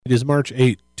It is March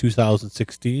 8,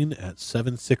 2016 at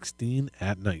 7:16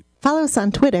 at night. Follow us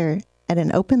on Twitter at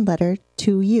An Open Letter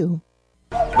to You.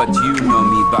 But you know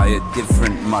me by a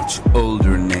different, much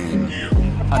older name.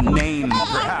 A name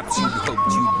perhaps you'd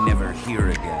hoped you'd never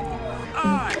hear again.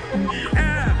 I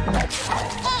am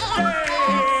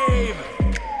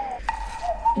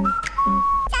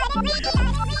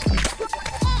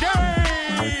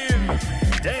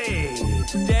Dave!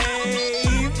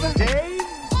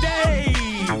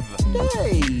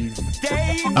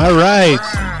 All right,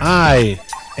 I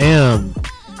am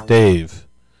Dave,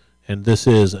 and this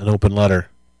is An Open Letter.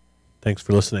 Thanks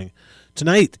for listening.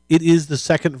 Tonight, it is the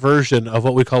second version of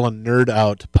what we call a Nerd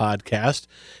Out podcast,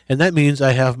 and that means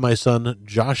I have my son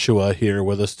Joshua here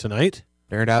with us tonight.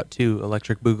 Nerd Out 2,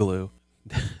 Electric Boogaloo.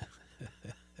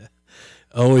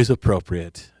 Always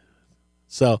appropriate.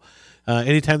 So,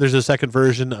 anytime there's a second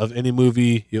version of any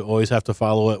movie, you always have to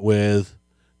follow it with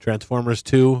Transformers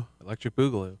 2. Electric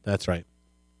Boogaloo. That's right.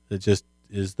 It just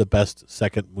is the best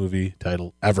second movie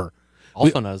title ever.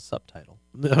 Also known as subtitle.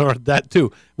 Or that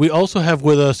too. We also have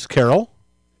with us Carol.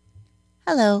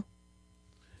 Hello.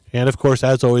 And of course,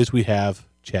 as always, we have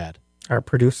Chad. Our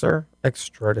producer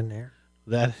extraordinaire.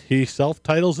 That he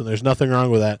self-titles, and there's nothing wrong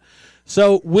with that.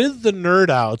 So with the Nerd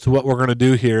Outs, what we're going to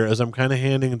do here is I'm kind of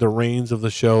handing the reins of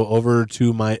the show over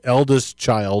to my eldest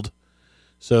child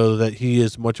so that he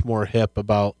is much more hip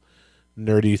about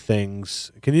nerdy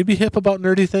things. Can you be hip about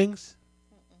nerdy things?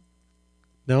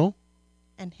 No?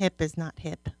 And hip is not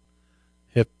hip.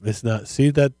 Hip is not. See,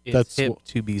 It's that's hip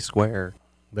to be square.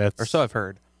 that's Or so I've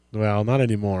heard. well, not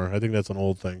anymore. I think that's an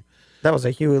old thing. That was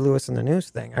a Huey Lewis in the News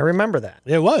thing. I remember that.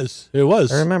 It was. It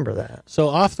was. I remember that. So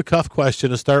off the cuff question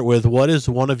to start with, what is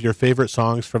one of your favorite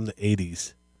songs from the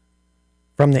 80s?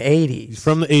 From the 80s.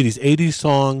 From the 80s. 80s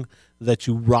song that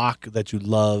you rock, that you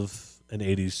love, an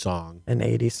 80s song. An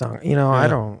 80s song. You know,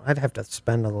 Yeah. I'd have to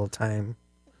spend a little time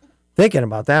thinking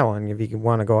about that one if you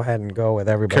want to go ahead and go with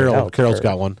everybody else. Carol's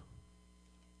got one.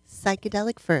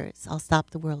 Psychedelic Furs. I'll stop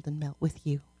the world and melt with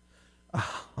you.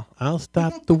 I'll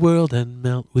stop the world and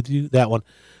melt with you. That one.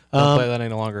 Don't play that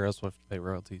any longer, else we'll have to pay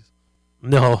royalties.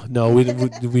 No,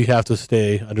 we have to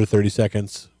stay under 30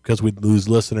 seconds because we'd lose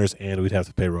listeners and we'd have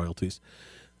to pay royalties.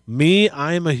 Me,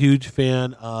 I'm a huge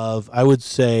fan of, I would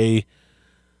say,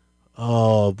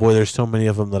 oh boy, there's so many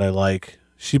of them that I like.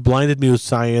 She Blinded Me with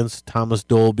Science, Thomas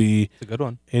Dolby. It's a good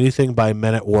one. Anything by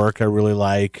Men at Work I really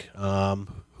like.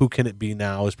 Who Can It Be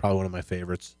Now is probably one of my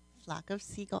favorites. Flock of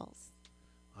Seagulls.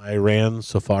 I Ran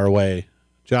So Far Away.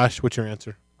 Josh, what's your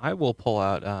answer? I will pull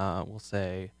out, we'll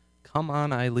say, Come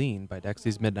On Eileen by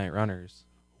Dexy's Midnight Runners.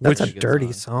 That's Which a is a good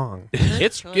dirty song.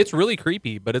 song. It's really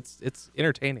creepy, but it's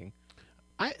entertaining.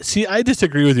 I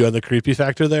disagree with you on the creepy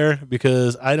factor there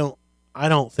because I don't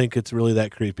think it's really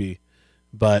that creepy.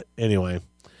 But anyway,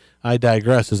 I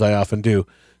digress as I often do.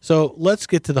 So let's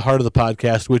get to the heart of the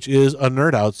podcast, which is a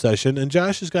Nerd Out session. And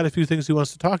Josh has got a few things he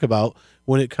wants to talk about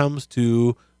when it comes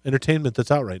to entertainment that's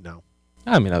out right now.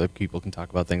 I mean, other people can talk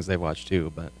about things they watch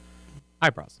too, but I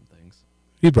brought some things.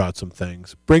 He brought some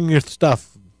things. Bring your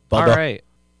stuff, Bubba. All right.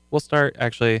 We'll start.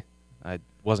 Actually, I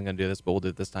wasn't going to do this, but we'll do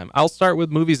it this time. I'll start with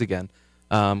movies again.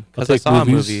 Because I saw a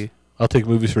movie. I'll take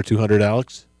movies for 200,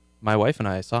 Alex. My wife and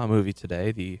I saw a movie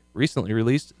today, the recently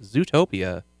released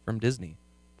Zootopia from Disney.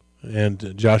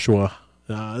 And Joshua,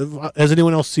 has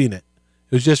anyone else seen it?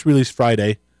 It was just released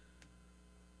Friday.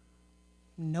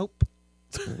 Nope.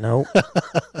 Nope.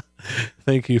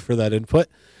 Thank you for that input.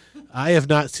 I have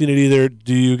not seen it either.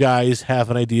 Do you guys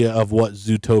have an idea of what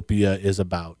Zootopia is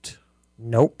about?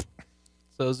 Nope.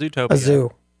 So Zootopia. A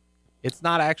zoo. It's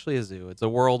not actually a zoo. It's a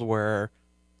world where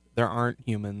there aren't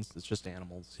humans. It's just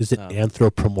animals. Is it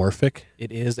anthropomorphic?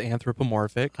 It is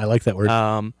anthropomorphic. I like that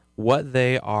word. What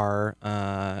they are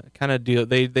kind of do,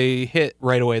 they hit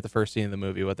right away at the first scene of the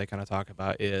movie. What they kind of talk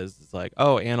about is it's like,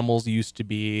 oh, animals in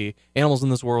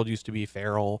this world used to be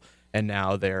feral, and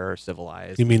now they're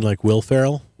civilized. You mean like Will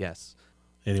Ferrell? Yes.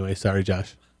 Anyway, sorry,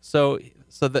 Josh. So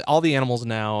all the animals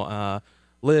now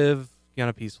live kind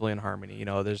of peacefully in harmony. You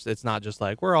know, it's not just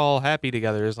like we're all happy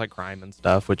together. There's like crime and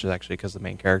stuff, which is actually because the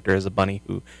main character is a bunny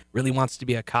who really wants to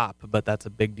be a cop, but that's a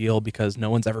big deal because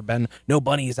no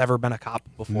bunny's ever been a cop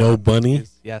before. No bunny?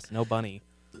 Yes, no bunny.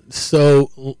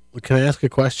 So, can I ask a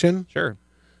question? Sure.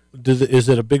 Is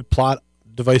it a big plot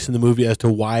device in the movie as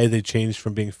to why they changed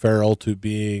from being feral to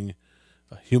being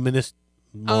a humanist?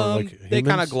 They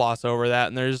kind of gloss over that,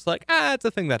 and they're just like, it's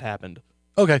a thing that happened.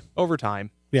 Okay. Over time.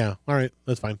 Yeah. All right.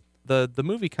 That's fine. The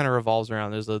movie kind of revolves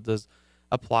around there's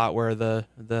a plot where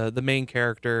the main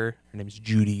character, her name's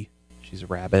Judy, she's a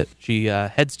rabbit, she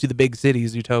heads to the big city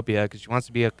Zootopia because she wants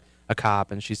to be a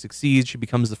cop, and she succeeds. She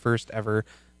becomes the first ever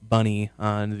Bunny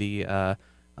on the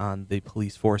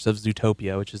police force of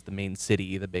Zootopia, which is the main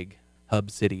city, the big hub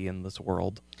city in this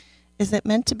world. Is it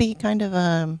meant to be kind of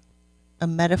a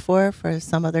metaphor for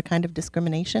some other kind of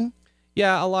discrimination?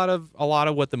 Yeah, a lot of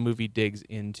what the movie digs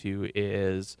into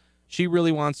is she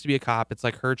really wants to be a cop. It's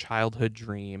like her childhood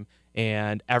dream,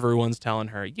 and everyone's telling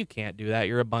her, you can't do that.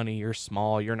 You're a bunny. You're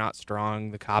small. You're not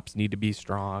strong. The cops need to be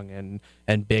strong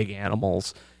and big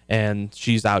animals. And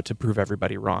she's out to prove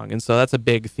everybody wrong. And so that's a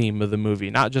big theme of the movie,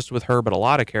 not just with her, but a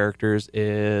lot of characters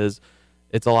is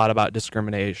it's a lot about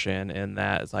discrimination, and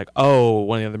that it's like, oh,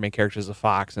 one of the other main characters is a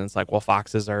fox, and it's like, well,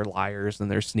 foxes are liars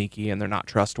and they're sneaky and they're not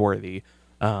trustworthy.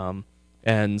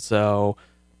 And so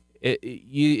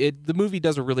the movie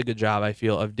does a really good job, I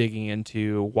feel, of digging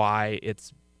into why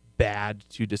it's bad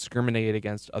to discriminate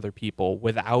against other people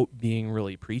without being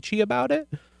really preachy about it.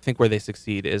 I think where they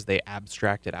succeed is they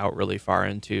abstract it out really far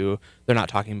into, they're not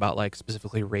talking about like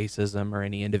specifically racism or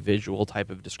any individual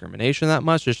type of discrimination that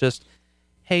much. It's just,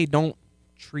 hey, don't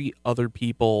treat other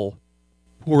people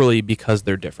poorly because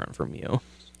they're different from you.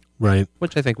 Right.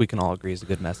 Which I think we can all agree is a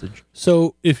good message.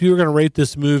 So if you were going to rate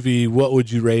this movie, what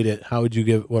would you rate it?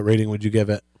 What rating would you give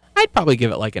it? I'd probably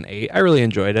give it like an 8. I really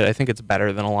enjoyed it. I think it's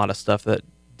better than a lot of stuff that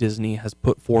Disney has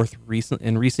put forth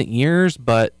in recent years,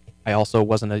 but I also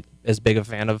wasn't as big a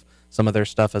fan of some of their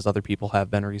stuff as other people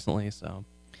have been recently. So,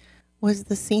 Was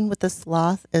the scene with the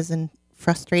sloth as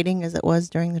frustrating as it was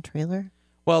during the trailer?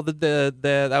 well,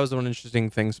 that was one interesting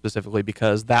thing specifically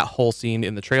because that whole scene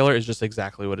in the trailer is just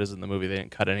exactly what is in the movie. They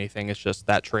didn't cut anything. It's just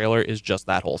that trailer is just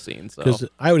that whole scene. So, Because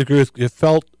I would agree with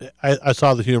it. I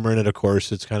saw the humor in it, of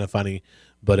course. It's kind of funny,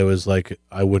 but it was like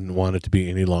I wouldn't want it to be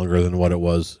any longer than what it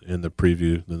was in the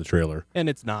preview than the trailer. and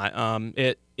it's not.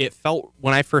 It felt,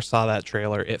 when I first saw that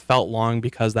trailer, it felt long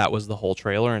because that was the whole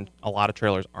trailer, and a lot of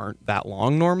trailers aren't that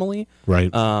long normally.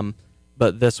 Right.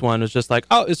 But this one was just like,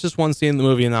 oh, it's just one scene in the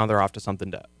movie, and now they're off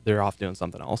to they're off doing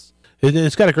something else.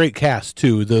 It's got a great cast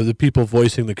too. The people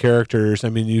voicing the characters. I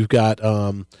mean, you've got.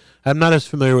 I'm not as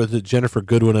familiar with it. Jennifer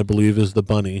Goodwin, I believe, is the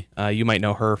bunny. You might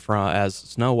know her as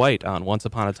Snow White on Once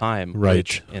Upon a Time, Right.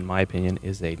 which, in my opinion,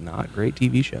 is a not great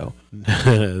TV show.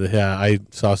 Yeah, I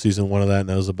saw season 1 of that, and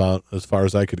that was about as far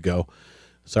as I could go.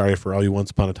 Sorry for all you Once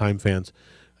Upon a Time fans.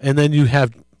 And then you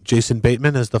have Jason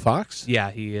Bateman as the fox. Yeah,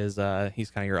 he is.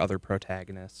 He's kind of your other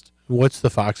protagonist. What's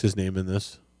the fox's name in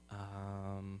this?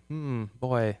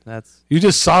 Boy, that's. You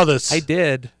just saw this. I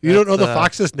did. You don't know the That's,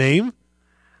 fox's name?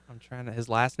 I'm trying to. His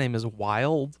last name is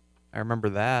Wild. I remember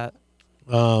that.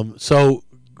 So,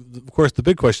 of course, the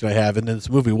big question I have in this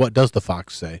movie: what does the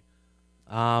fox say?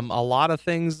 A lot of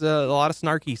things, a lot of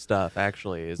snarky stuff.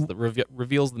 Actually, is that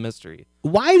reveals the mystery.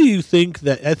 Why do you think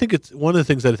that? I think it's one of the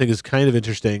things that I think is kind of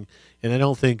interesting, and I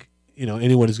don't think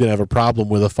anyone is going to have a problem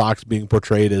with a fox being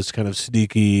portrayed as kind of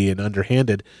sneaky and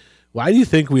underhanded. Why do you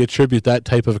think we attribute that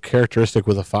type of characteristic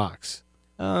with a fox?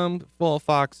 Well,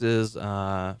 foxes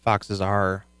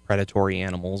are predatory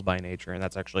animals by nature, and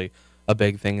that's actually a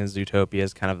big thing in Zootopia.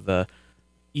 Is kind of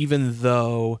even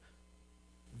though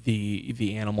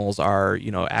the animals are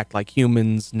act like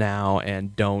humans now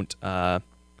and aren't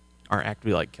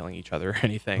actively like killing each other or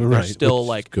anything. Right, They're still which is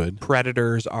like good.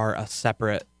 Predators are a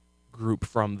separate group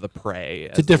from the prey.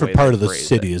 It's a different part of the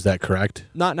city. Is that correct?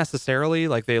 Not necessarily.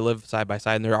 Like they live side by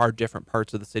side, and there are different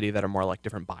parts of the city that are more like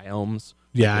different biomes.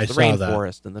 Yeah, There's I the saw that.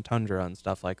 rainforest and the tundra and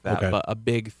stuff like that. Okay. But a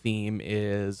big theme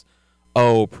is,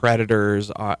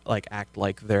 predators act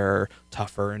like they're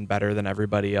tougher and better than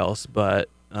everybody else, but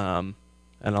and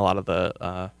a lot of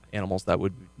the animals that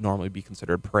would normally be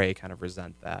considered prey kind of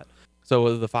resent that. So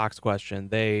with the fox question,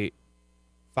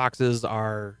 foxes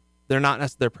are. They're not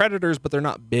necessarily predators, but they're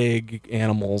not big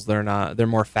animals. They're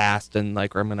more fast and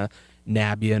like I'm gonna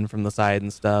nab you in from the side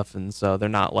and stuff. And so they're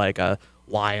not like a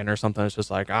lion or something. It's just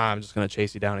like I'm just gonna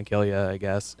chase you down and kill you, I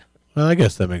guess. Well, I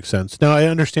guess that makes sense. Now I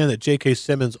understand that J.K.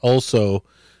 Simmons also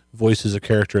voices a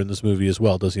character in this movie as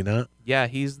well. Does he not? Yeah,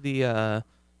 he is the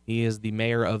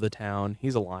mayor of the town.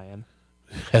 He's a lion.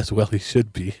 As well, he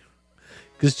should be,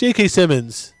 because J.K.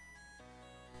 Simmons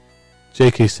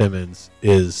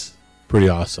is pretty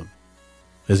awesome.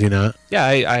 Is he not? Yeah,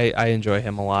 I enjoy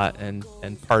him a lot, and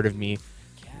part of me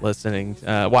listening,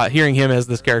 hearing him as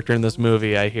this character in this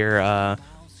movie, I hear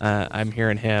I'm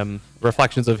hearing him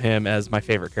reflections of him as my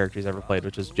favorite character he's ever played,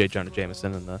 which is J. Jonah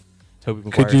Jameson in the Tobey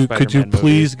Maguire Could you Spider-Man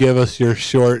please give us your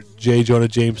short J. Jonah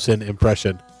Jameson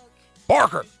impression?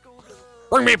 Parker,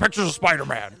 bring me pictures of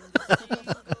Spider-Man.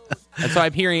 And so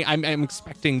I'm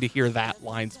expecting to hear that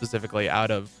line specifically out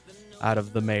of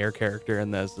the mayor character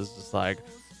in this. Is just like,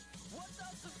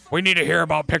 we need to hear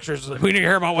about pictures. We need to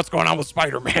hear about what's going on with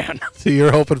Spider-Man. So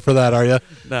you're hoping for that, are you?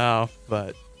 No,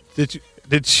 but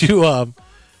Did you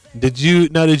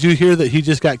hear that he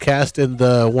just got cast in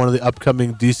one of the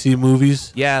upcoming DC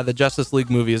movies? Yeah, the Justice League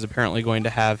movie is apparently going to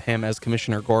have him as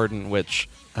Commissioner Gordon, which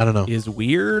I don't know. is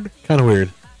weird. Kind of weird.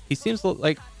 He seems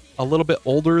like a little bit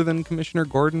older than Commissioner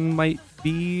Gordon might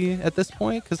be at this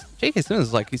point, because J.K.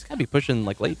 Simmons is he's got to be pushing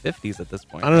late 50s at this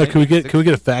point. I don't know. right? Can we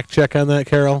get a fact check on that,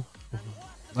 Carol?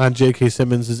 On J.K.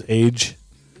 Simmons' age?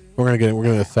 We're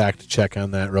gonna fact check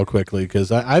on that real quickly,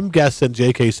 because I'm guessing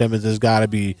J.K. Simmons has got to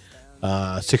be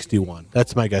 61.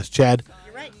 That's my guess. Chad?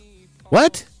 You're right.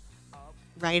 What?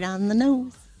 Right on the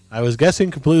nose. I was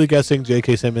completely guessing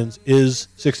J.K. Simmons is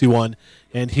 61,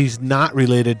 and he's not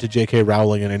related to J.K.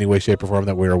 Rowling in any way, shape, or form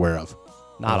that we're aware of.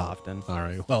 Not often. All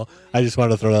right. Well, I just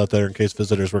wanted to throw that out there in case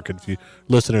listeners were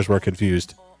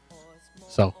confused.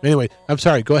 So, anyway, I'm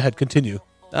sorry. Go ahead. Continue.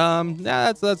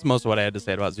 That's most of what I had to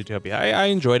say about Zootopia. I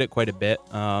enjoyed it quite a bit.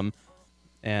 And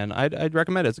I'd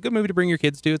recommend it. It's a good movie to bring your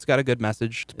kids to. It's got a good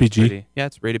message. It's PG?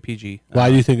 It's rated PG. Why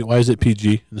is it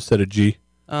PG instead of G?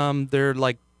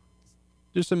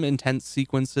 There's some intense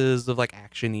sequences of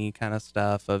action-y kind of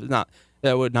stuff.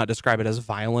 That would not describe it as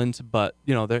violent, but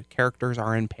their characters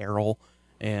are in peril,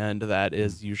 and that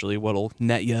is usually what'll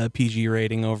net you a PG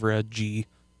rating over a G.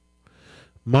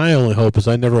 My only hope is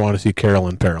I never want to see Carol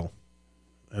in peril,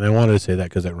 and I wanted to say that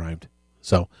because it rhymed.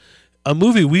 So, a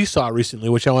movie we saw recently,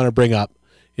 which I want to bring up,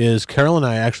 is Carol and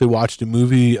I actually watched a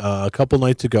movie a couple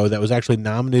nights ago that was actually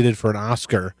nominated for an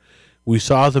Oscar. We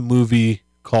saw the movie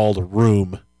called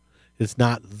Room. It's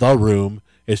not The Room.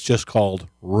 It's just called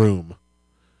Room.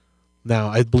 Now,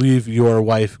 I believe your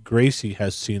wife, Gracie,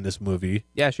 has seen this movie.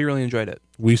 Yeah, she really enjoyed it.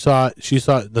 She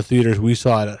saw it in the theaters. We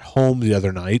saw it at home the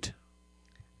other night.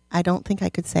 I don't think I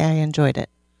could say I enjoyed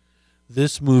it.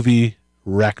 This movie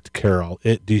wrecked Carol.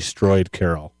 It destroyed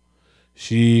Carol.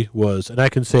 She was, and I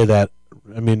can say that,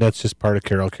 that's just part of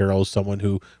Carol. Carol is someone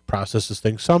who processes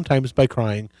things sometimes by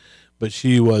crying, but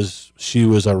she was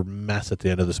a mess at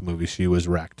the end of this movie. She was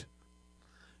wrecked.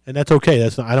 And that's okay.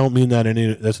 I don't mean that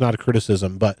that's not a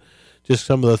criticism, but just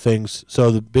some of the things. So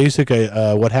the basic,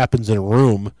 what happens in a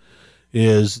room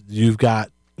is you've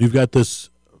got this.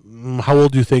 How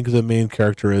old do you think the main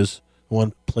character is? The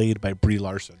one played by Brie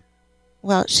Larson.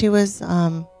 Well, she was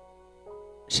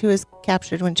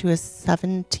captured when she was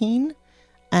 17,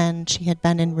 and she had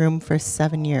been in room for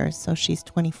 7 years. So she's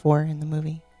 24 in the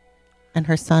movie, and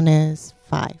her son is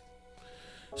 5.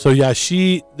 So yeah,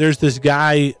 there's this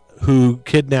guy who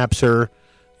kidnaps her.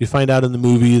 You find out in the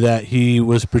movie that he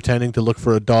was pretending to look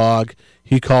for a dog.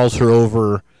 He calls her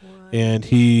over, and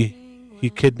he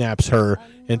kidnaps her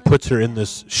and puts her in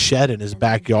this shed in his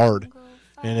backyard.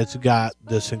 And it's got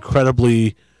this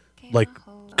incredibly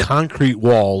concrete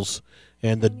walls,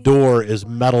 and the door is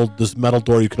metal. This metal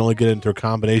door you can only get into a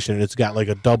combination, and it's got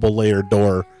a double layer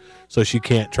door, so she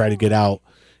can't try to get out.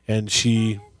 And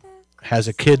she has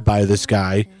a kid by this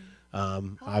guy,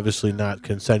 obviously not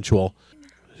consensual.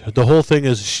 The whole thing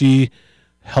is she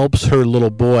helps her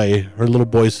little boy. Her little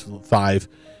boy's 5,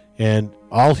 and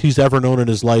all he's ever known in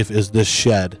his life is this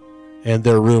shed and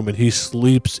their room, and he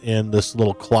sleeps in this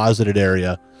little closeted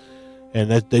area. And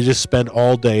they just spend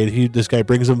all day. And this guy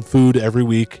brings him food every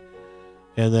week,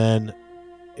 and then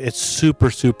it's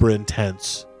super, super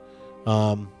intense.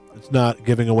 It's not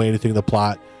giving away anything in the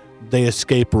plot. They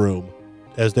escape room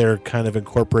as they're kind of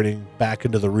incorporating back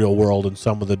into the real world and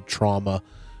some of the trauma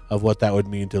of what that would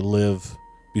mean to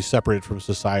be separated from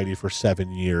society for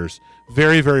 7 years.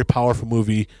 Very, very powerful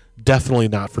movie. Definitely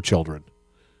not for children,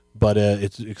 but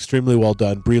it's extremely well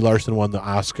done. Brie Larson won the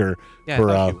Oscar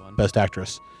for Best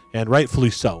Actress, and rightfully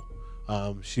so.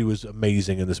 She was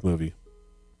amazing in this movie.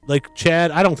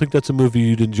 Chad, I don't think that's a movie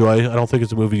you'd enjoy. I don't think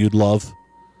it's a movie you'd love.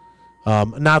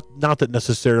 Not that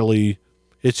necessarily.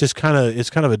 It's just kind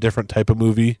of a different type of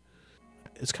movie.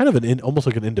 It's kind of almost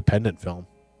like an independent film.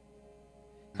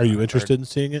 Are you interested in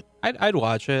seeing it? I'd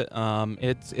watch it.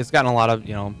 It's gotten a lot of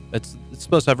it's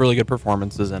supposed to have really good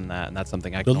performances in that, and that's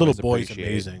something I can The little always boy's appreciate.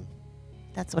 amazing.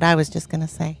 That's what I was just gonna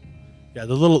say. Yeah,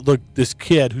 this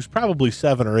kid who's probably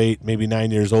 7 or 8, maybe 9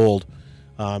 years old.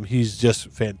 He's just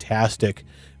fantastic.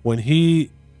 When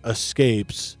he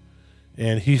escapes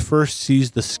and he first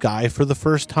sees the sky for the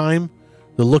first time,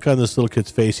 the look on this little kid's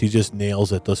face, he just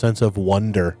nails it. The sense of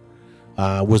wonder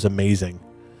was amazing.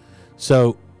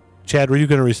 So, Chad, were you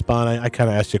going to respond? I kind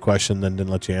of asked you a question, then didn't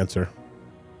let you answer.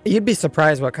 You'd be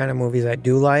surprised what kind of movies I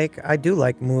do like. I do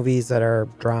like movies that are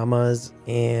dramas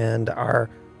and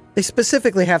they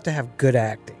specifically have to have good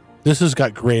acting. This has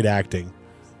got great acting.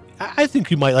 I think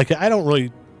you might like it.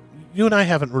 You and I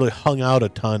haven't really hung out a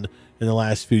ton in the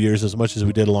last few years as much as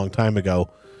we did a long time ago,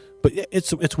 but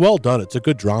it's well done. It's a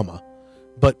good drama.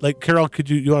 But like Carol, could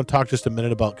you want to talk just a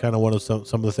minute about kind of one of some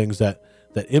of the things that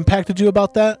impacted you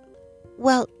about that?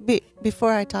 Well,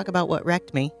 before I talk about what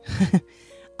wrecked me,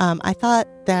 I thought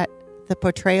that the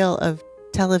portrayal of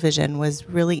television was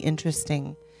really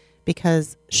interesting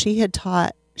because she had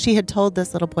told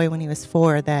this little boy when he was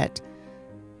 4 that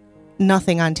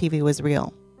nothing on TV was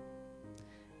real.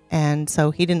 And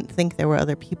so he didn't think there were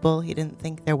other people. He didn't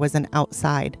think there was an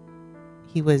outside.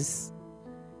 He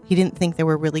didn't think there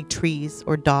were really trees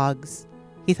or dogs.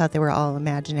 He thought they were all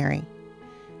imaginary.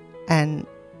 And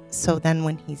so then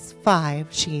when he's 5,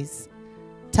 she's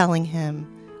telling him,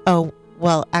 oh,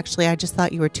 well, actually, I just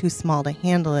thought you were too small to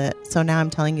handle it. So now I'm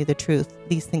telling you the truth.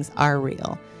 These things are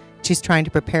real. She's trying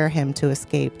to prepare him to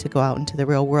escape, to go out into the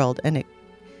real world. And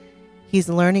he's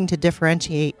learning to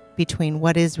differentiate between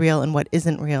what is real and what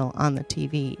isn't real on the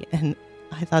TV. And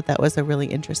I thought that was a really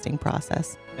interesting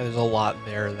process. Yeah, there's a lot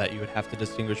there that you would have to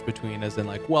distinguish between, as in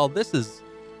like, well, this is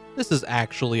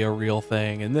actually a real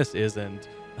thing and this isn't.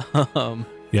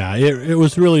 Yeah, it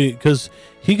was really because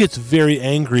he gets very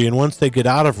angry, and once they get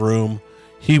out of room,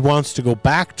 he wants to go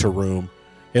back to room.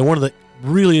 And one of the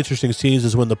really interesting scenes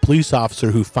is when the police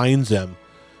officer who finds him,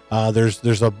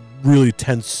 there's a really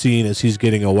tense scene as he's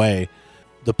getting away.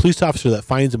 The police officer that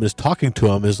finds him is talking to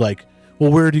him is like,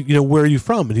 well, where are you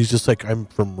from? And he's just like, I'm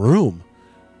from room.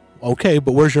 Okay,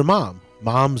 but where's your mom?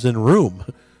 Mom's in room.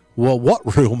 Well,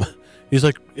 what room? He's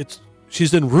like,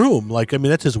 she's in room. Like, I mean,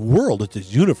 that's his world. It's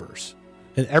his universe.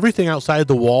 And everything outside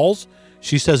the walls,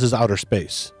 she says, is outer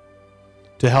space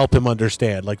to help him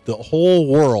understand. Like, the whole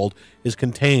world is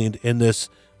contained in this,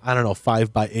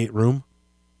 5x8 room.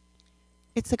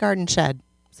 It's a garden shed.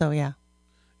 So, yeah.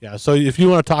 Yeah, so if you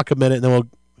want to talk a minute, and then we'll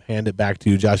hand it back to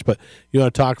you, Josh. But you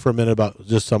want to talk for a minute about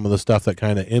just some of the stuff that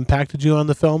kind of impacted you on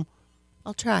the film?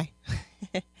 I'll try.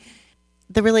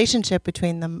 The relationship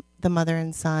between the mother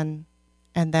and son,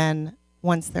 and then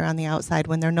once they're on the outside,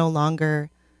 when they're no longer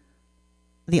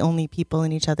the only people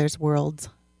in each other's worlds,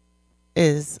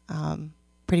 is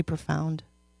pretty profound.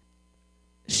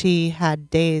 She had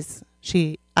days,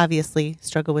 she obviously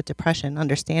struggled with depression,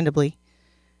 understandably.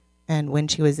 And when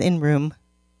she was in room,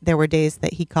 there were days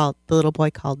that the little boy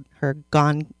called her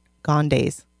gone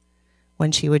days,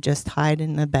 when she would just hide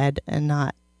in the bed and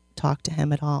not talk to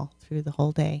him at all through the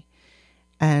whole day.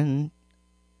 And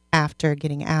after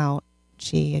getting out,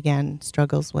 she again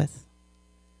struggles with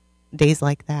days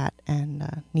like that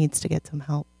and needs to get some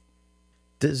help.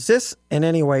 Does this in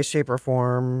any way, shape, or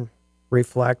form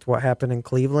reflect what happened in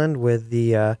Cleveland with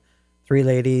the 3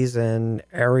 ladies and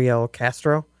Ariel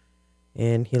Castro?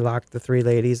 And he locked the 3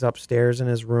 ladies upstairs in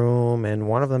his room, and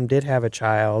one of them did have a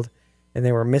child, and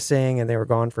they were missing, and they were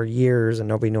gone for years, and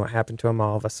nobody knew what happened to them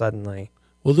all of a sudden.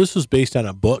 Well, this was based on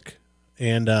a book,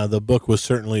 and the book was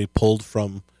certainly pulled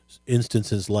from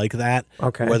instances like that.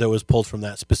 Okay. Whether it was pulled from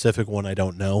that specific one, I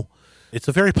don't know. It's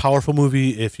a very powerful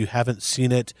movie. If you haven't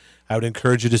seen it, I would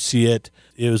encourage you to see it.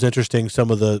 It was interesting,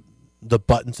 some of the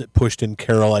buttons it pushed in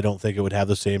Carol. I don't think it would have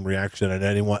the same reaction at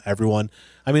everyone.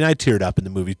 I mean, I teared up in the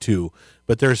movie too,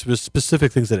 but there's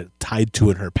specific things that it tied to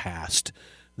in her past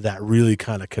that really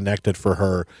kind of connected for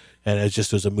her. And it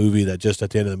just was a movie that just at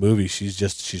the end of the movie,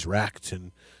 she's wrecked,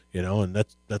 and and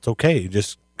that's okay. You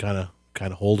just kind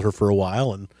of hold her for a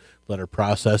while and let her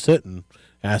process it and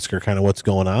ask her kind of what's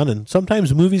going on. And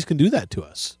sometimes movies can do that to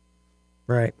us.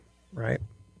 Right.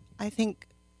 I think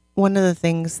one of the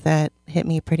things that hit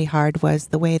me pretty hard was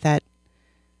the way that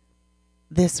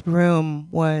this room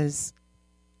was,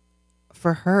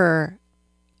 for her,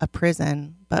 a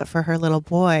prison, but for her little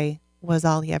boy was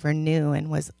all he ever knew and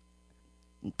was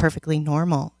perfectly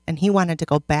normal. And he wanted to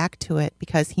go back to it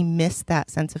because he missed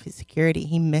that sense of security.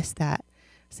 He missed that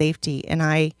safety. And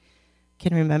I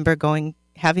can remember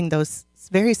having those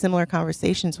very similar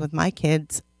conversations with my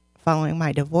kids following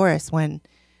my divorce, when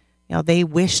they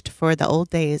wished for the old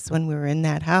days when we were in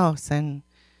that house, and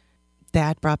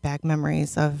that brought back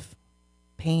memories of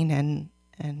pain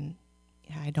and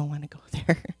yeah, I don't want to go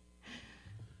there.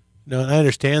 No, I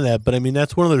understand that, but I mean,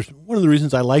 that's one of the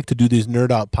reasons I like to do these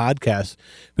Nerd Out podcasts,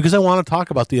 because I want to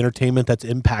talk about the entertainment that's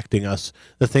impacting us,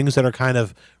 the things that are kind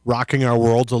of rocking our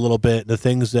worlds a little bit, the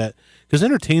things that, because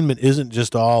entertainment isn't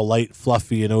just all light,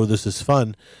 fluffy, and oh, this is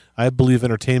fun. I believe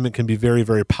entertainment can be very,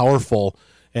 very powerful,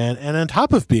 and on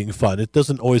top of being fun, it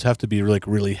doesn't always have to be like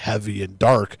really heavy and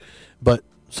dark, but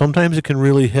sometimes it can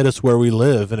really hit us where we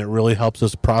live, and it really helps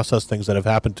us process things that have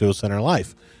happened to us in our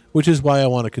life, which is why I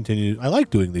want to continue. I like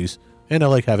doing these, and I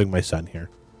like having my son here.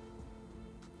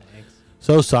 Thanks.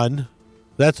 So, son,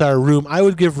 that's our room. I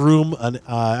would give room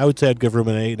I would say I'd give room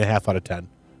an 8.5 out of 10.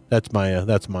 That's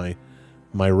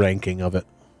my ranking of it.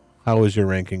 How was your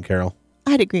ranking, Carol?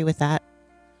 I'd agree with that.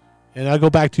 And I'll go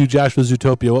back to Josh with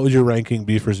Zootopia. What would your ranking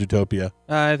be for Zootopia?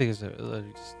 I think it's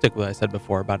stick with what I said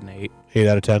before, about an 8. 8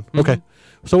 out of 10. Mm-hmm. Okay.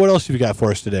 So what else have you got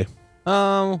for us today?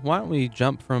 Why don't we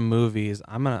jump from movies?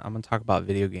 I'm gonna talk about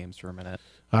video games for a minute.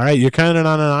 All right, you're kind of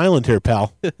on an island here,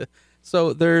 pal.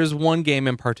 So there's one game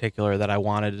in particular that I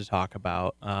wanted to talk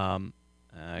about.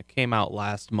 Came out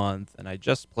last month, and I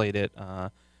just played it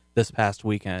this past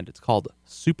weekend. It's called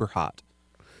Super Hot.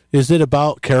 Is it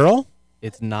about Carol?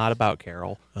 It's not about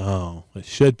Carol. Oh, it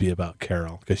should be about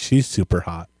Carol because she's super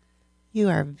hot. You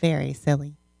are very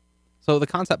silly. So the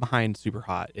concept behind Super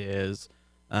Hot is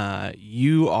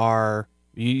you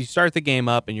start the game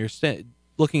up and you're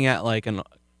looking at like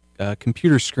a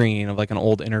computer screen of like an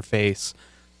old interface.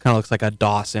 Kind of looks like a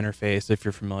DOS interface if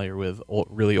you're familiar with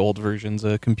really old versions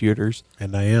of computers.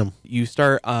 And I am. You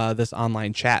start this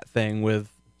online chat thing with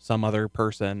some other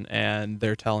person, and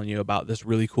they're telling you about this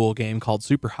really cool game called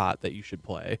Super Hot that you should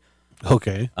play.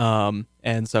 Okay.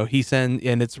 And so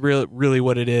and it's really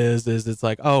what it is it's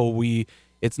like,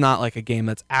 it's not like a game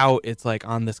that's out. It's like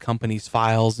on this company's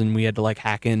files, and we had to like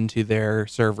hack into their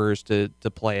servers to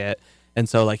play it. And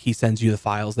so like he sends you the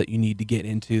files that you need to get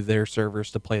into their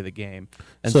servers to play the game.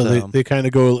 And so they kind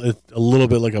of go a little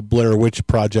bit like a Blair Witch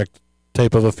Project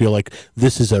type of a feel, like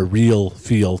this is a real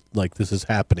feel, like this is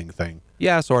happening thing.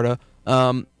 Yeah, sort of.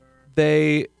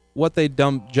 What they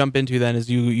jump into then is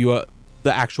you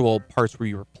the actual parts where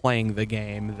you were playing the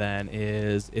game then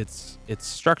is it's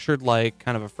structured like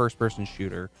kind of a first person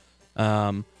shooter,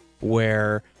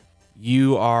 where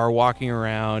you are walking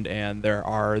around and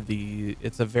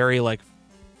it's a very like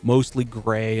mostly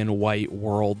gray and white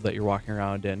world that you're walking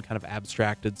around in, kind of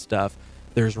abstracted stuff.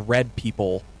 There's red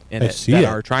people in it that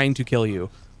are trying to kill you.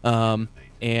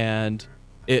 And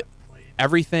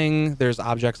everything, there's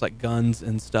objects like guns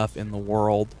and stuff in the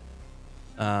world.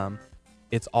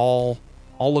 It's all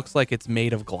looks like it's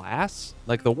made of glass.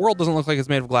 Like the world doesn't look like it's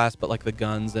made of glass, but like the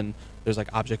guns and there's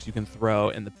like objects you can throw,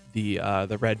 and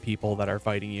the red people that are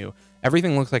fighting you,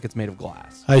 everything looks like it's made of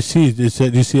glass. I see. Do you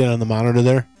see it on the monitor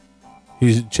there?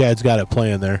 Chad's got it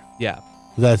playing there. Yeah.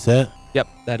 That's it? Yep,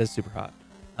 that is Super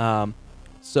Hot.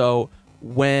 So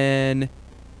when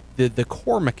the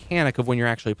core mechanic of when you're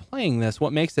actually playing this,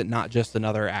 what makes it not just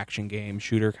another action game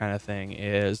shooter kind of thing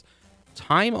is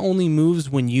time only moves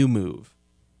when you move.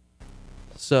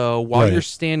 So while you're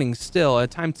standing still,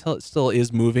 time still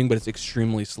is moving, but it's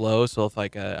extremely slow. So if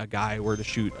like a guy were to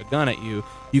shoot a gun at you,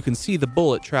 you can see the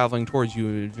bullet traveling towards you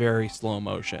in very slow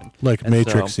motion. Like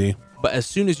Matrix-y. But as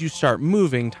soon as you start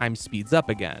moving, time speeds up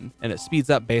again, and it speeds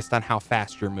up based on how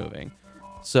fast you're moving.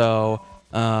 So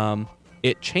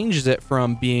it changes it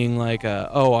from being like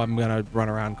I'm gonna run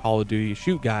around Call of Duty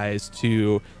shoot guys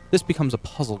to this becomes a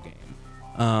puzzle game.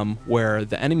 Where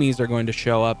the enemies are going to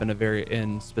show up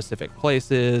in specific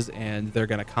places, and they're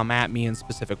going to come at me in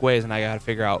specific ways, and I got to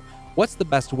figure out what's the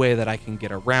best way that I can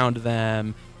get around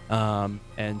them,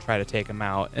 and try to take them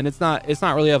out. And it's not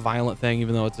really a violent thing,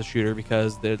 even though it's a shooter,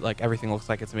 because like everything looks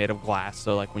like it's made of glass.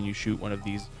 So like when you shoot one of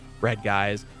these red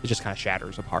guys, it just kind of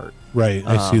shatters apart. Right,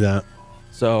 I see that.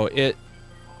 So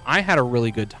I had a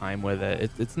really good time with it.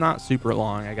 It's not super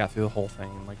long. I got through the whole thing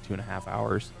in like 2.5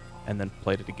 hours, and then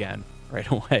played it again right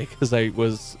away because I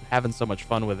was having so much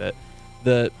fun with it.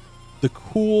 The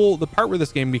part where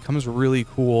this game becomes really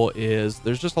cool is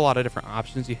there's just a lot of different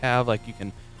options you have. Like you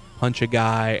can punch a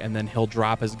guy and then he'll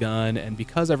drop his gun, and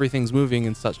because everything's moving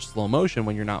in such slow motion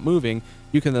when you're not moving,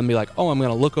 you can then be like, I'm going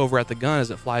to look over at the gun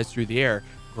as it flies through the air,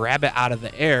 grab it out of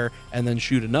the air, and then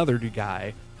shoot another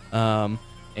guy.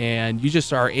 And you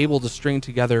just are able to string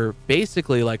together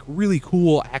basically like really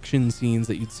cool action scenes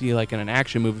that you'd see like in an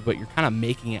action movie, but you're kind of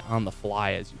making it on the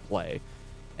fly as you play.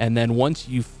 And then once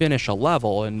you finish a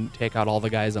level and take out all the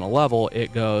guys in a level,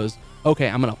 it goes, okay,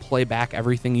 I'm going to play back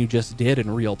everything you just did in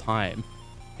real time.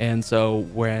 And so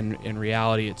when in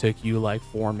reality it took you like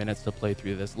 4 minutes to play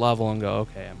through this level and go,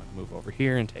 okay, I'm going to move over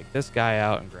here and take this guy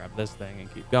out and grab this thing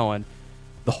and keep going,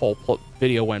 the whole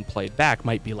video when played back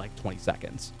might be like 20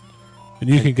 seconds. And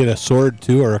you can get a sword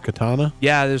too, or a katana?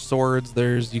 Yeah, there's swords.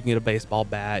 You can get a baseball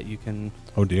bat. You can.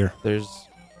 Oh dear.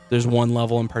 There's one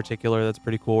level in particular that's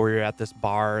pretty cool where you're at this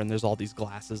bar and there's all these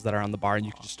glasses that are on the bar, and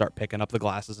you can just start picking up the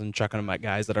glasses and chucking them at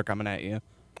guys that are coming at you.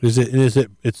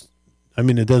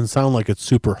 It doesn't sound like it's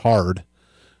super hard.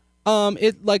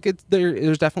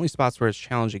 There's definitely spots where it's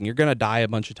challenging. You're gonna die a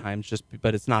bunch of times,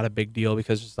 but it's not a big deal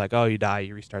because it's like, you die,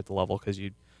 you restart the level because you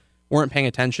weren't paying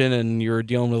attention and you're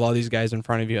dealing with all these guys in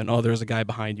front of you, and there's a guy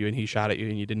behind you and he shot at you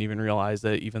and you didn't even realize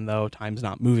it, even though time's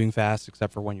not moving fast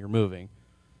except for when you're moving.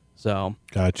 So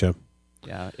gotcha.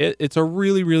 Yeah, it's a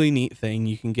really, really neat thing.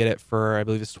 You can get it for, I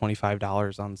believe it's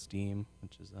 $25 on Steam,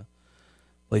 which is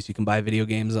place you can buy video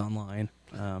games online.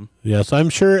 Yes, I'm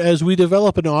sure as we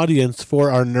develop an audience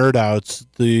for our Nerd Outs,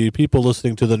 the people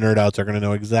listening to the Nerd Outs are going to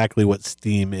know exactly what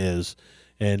Steam is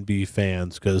and be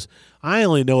fans, because I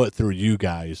only know it through you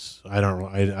guys. I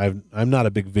don't. I'm not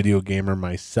a big video gamer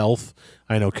myself.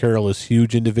 I know Carol is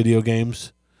huge into video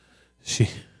games.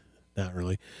 Not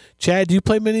really. Chad, do you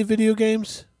play many video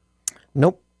games?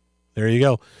 Nope. There you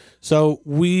go. So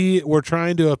we were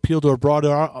trying to appeal to a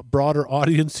broader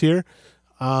audience here.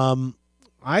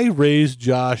 I raised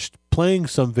Josh playing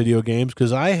some video games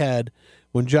because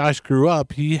when Josh grew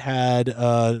up, we had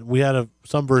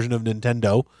some version of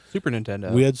Nintendo. Super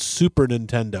Nintendo. We had Super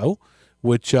Nintendo,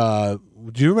 which do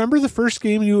you remember the first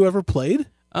game you ever played?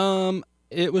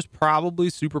 It was probably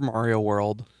Super Mario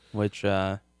World, which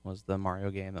was the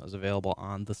Mario game that was available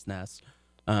on the SNES.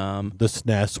 The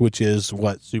SNES, which is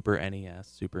what? Super NES,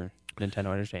 Super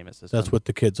Nintendo Entertainment System. That's what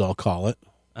the kids all call it.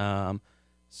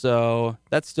 So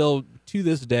that's still, to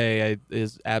this day,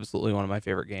 is absolutely one of my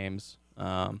favorite games.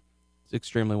 It's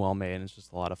extremely well made, and it's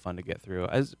just a lot of fun to get through.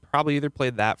 I probably either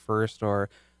played that first or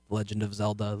The Legend of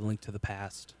Zelda: The Link to the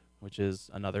Past, which is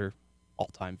another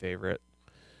all-time favorite.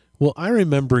 Well, I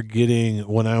remember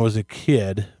when I was a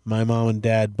kid, my mom and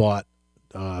dad bought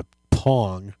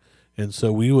Pong, and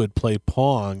so we would play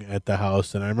Pong at the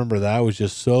house, and I remember that was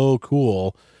just so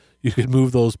cool. You could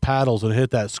move those paddles and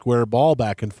hit that square ball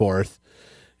back and forth.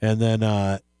 And then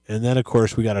of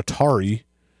course we got Atari,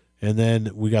 and then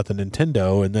we got the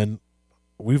Nintendo, and then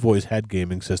we've always had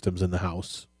gaming systems in the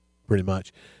house, pretty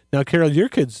much. Now, Carol, your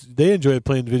kids, they enjoy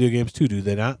playing video games too, do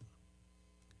they not?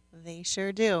 They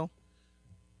sure do.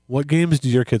 What games do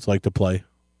your kids like to play?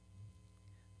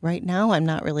 Right now, I'm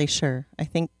not really sure. I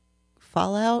think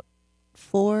Fallout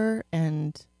 4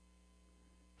 and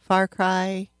Far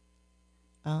Cry.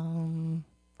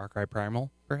 Far Cry Primal,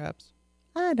 perhaps?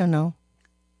 I don't know.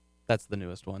 That's the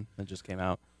newest one that just came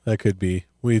out. That could be.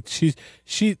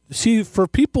 She for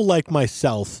people like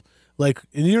myself, and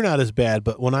you're not as bad,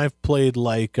 but when I've played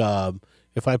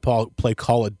if I play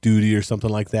Call of Duty or something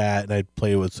like that, and I'd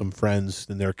play with some friends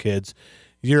and their kids,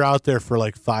 you're out there for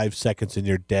 5 seconds and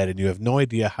you're dead, and you have no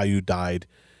idea how you died,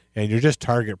 and you're just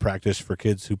target practice for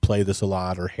kids who play this a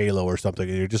lot, or Halo or something,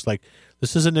 and you're just like,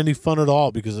 this isn't any fun at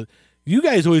all, because you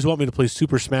guys always want me to play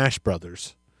Super Smash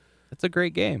Brothers. It's a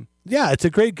great game. Yeah, it's a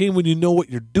great game when you know what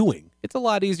you're doing. It's a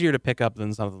lot easier to pick up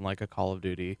than something like a Call of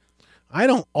Duty. I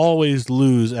don't always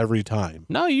lose every time.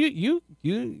 No, you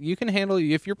can handle it.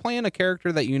 If you're playing a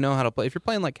character that you know how to play. If you're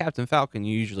playing like Captain Falcon,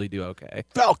 you usually do okay.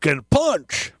 Falcon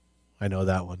Punch! I know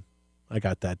that one. I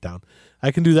got that down.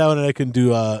 I can do that one, and I can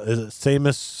do, is it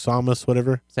Samus,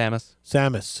 whatever?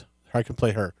 Samus. I can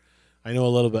play her. I know a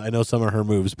little bit. I know some of her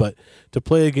moves, but to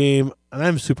play a game, and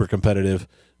I'm super competitive,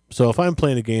 so if I'm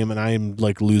playing a game and I'm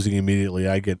losing immediately,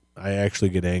 I actually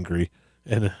get angry,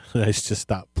 and I just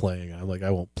stop playing. I'm like, I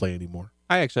won't play anymore.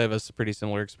 I actually have a pretty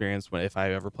similar experience if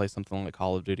I ever play something like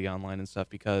Call of Duty online and stuff,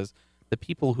 because the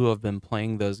people who have been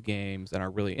playing those games and are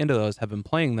really into those have been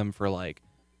playing them for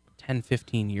 10,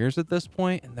 15 years at this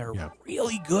point, and they're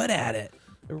really good at it.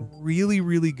 They're really,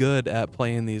 really good at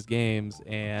playing these games,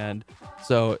 and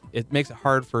so it makes it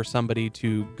hard for somebody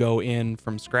to go in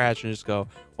from scratch and just go,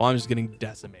 well, I'm just getting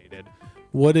decimated.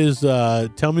 What is,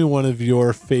 tell me one of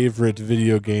your favorite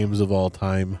video games of all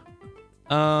time.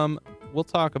 We'll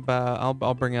talk about,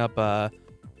 I'll bring up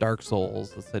Dark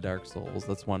Souls. Let's say Dark Souls.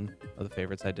 That's one of the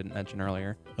favorites I didn't mention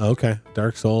earlier. Okay,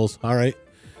 Dark Souls. All right.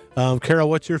 Carol,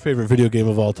 what's your favorite video game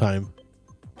of all time?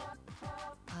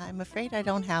 I'm afraid I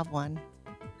don't have one.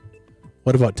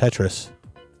 What about Tetris?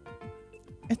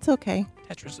 It's okay.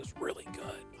 Tetris is really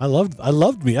good. I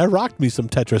rocked me some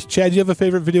Tetris. Chad, you have a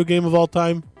favorite video game of all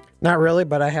time? Not really,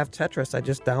 but I have Tetris. I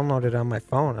just downloaded it on my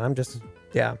phone. I'm just,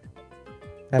 having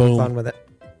Boom. fun with it.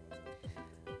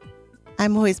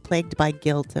 I'm always plagued by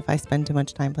guilt if I spend too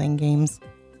much time playing games.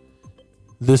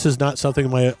 This is not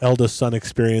something my eldest son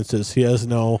experiences. He has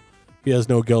no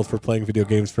guilt for playing video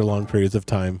games for long periods of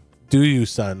time. Do you,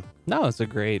 son? No, it's a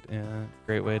great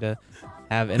way to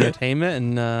have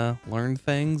entertainment and learn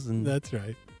things. And That's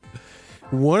right.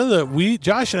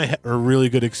 Josh and I had a really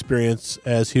good experience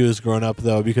as he was growing up,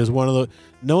 though, because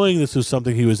knowing this was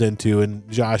something he was into, and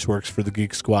Josh works for the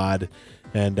Geek Squad,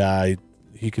 and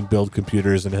he can build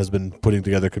computers and has been putting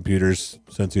together computers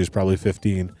since he was probably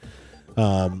 15.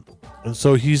 And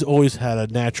so he's always had a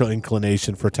natural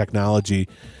inclination for technology.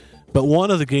 But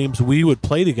one of the games we would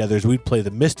play together is we'd play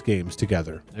the Myst games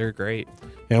together. they're great.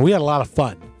 And we had a lot of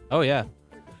fun. Oh, yeah.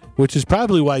 Which is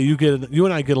probably why you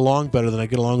and I get along better than I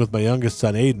get along with my youngest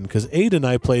son, Aiden. Because Aiden and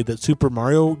I played that Super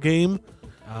Mario game.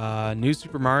 New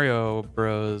Super Mario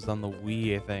Bros. On the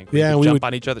Wii, I think. Yeah, we we jump would-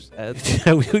 on each other's heads.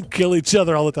 Yeah, we would kill each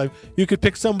other all the time. You could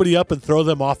pick somebody up and throw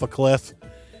them off a cliff.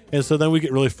 And so then we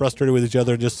get really frustrated with each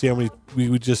other and just see how many we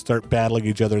would just start battling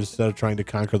each other instead of trying to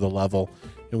conquer the level,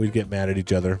 and we'd get mad at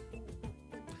each other.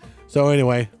 So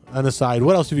anyway, on the side,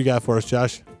 what else have you got for us,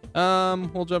 Josh?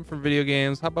 We'll jump from video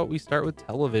games. How about we start with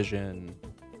television?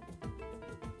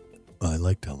 I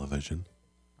like television.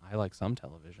 I like some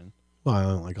television. Well, I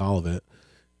don't like all of it.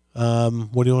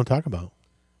 What do you want to talk about?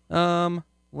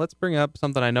 Let's bring up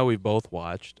something I know we've both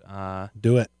watched.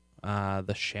 Do it.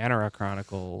 The Shannara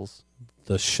Chronicles.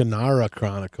 The Shannara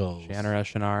Chronicles.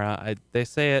 Shannara. They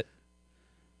say it.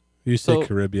 You say So-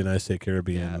 Caribbean, I say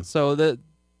Caribbean. Yeah. So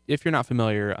if you're not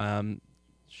familiar,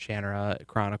 Shannara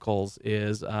Chronicles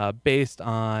is based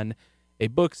on a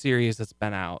book series that's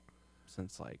been out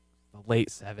since like the late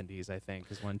 70s, I think,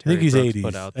 is when I Terry think he's Brooks 80s.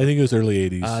 put out. I think it was early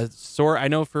 80s. I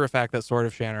know for a fact that Sword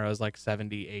of Shannara is like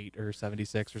 78 or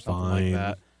 76 or something Fine.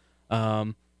 like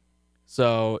that.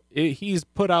 So he's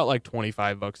put out like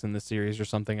 25 books in the series or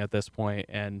something at this point,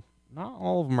 and not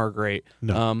all of them are great.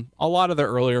 No. A lot of the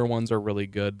earlier ones are really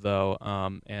good though.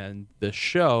 And the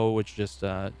show, which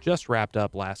just wrapped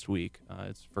up last week,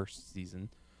 its first season,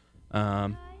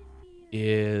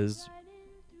 is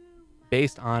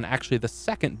based on actually the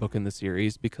second book in the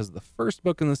series, because the first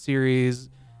book in the series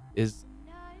is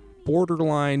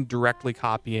borderline directly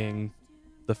copying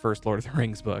the first Lord of the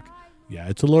Rings book. Yeah,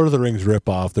 it's a Lord of the Rings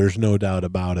ripoff. There's no doubt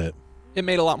about it. It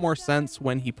made a lot more sense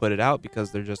when he put it out,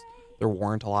 because there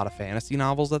weren't a lot of fantasy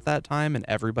novels at that time, and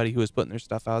everybody who was putting their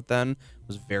stuff out then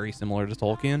was very similar to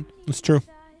Tolkien. It's true.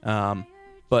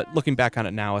 But looking back on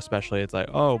it now, especially, it's like,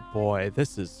 oh boy,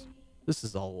 this is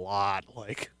a lot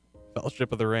like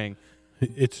Fellowship of the Ring.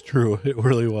 It's true. It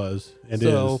really was. And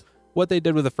So is. what they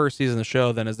did with the first season of the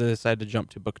show then is they decided to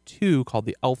jump to book 2 called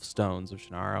The Elfstones of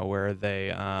Shannara, where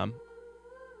they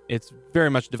it's very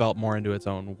much developed more into its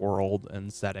own world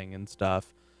and setting and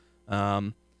stuff.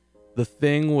 The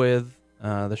thing with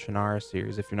the Shannara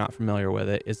series, if you're not familiar with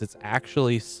it, is it's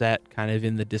actually set kind of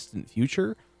in the distant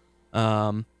future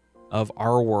of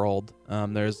our world.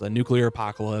 There's a nuclear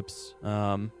apocalypse.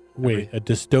 Wait, a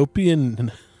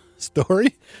dystopian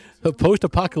story? A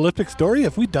post-apocalyptic story?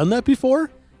 Have we done that before?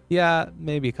 Yeah,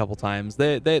 maybe a couple times.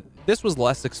 This was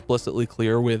less explicitly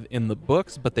clear within the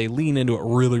books, but they lean into it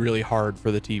really, really hard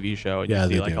for the TV show. And Yeah, you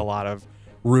see they like do. a lot of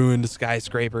ruined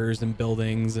skyscrapers and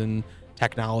buildings and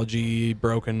technology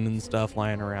broken and stuff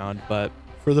lying around. But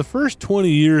For the first 20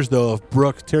 years, though,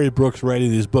 of Terry Brooks writing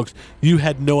these books, you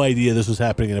had no idea this was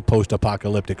happening in a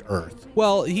post-apocalyptic Earth.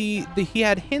 well, he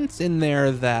had hints in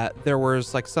there that there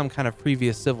was like some kind of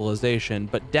previous civilization,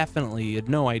 but definitely you had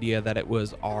no idea that it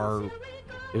was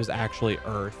actually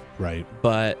Earth. Right.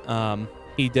 But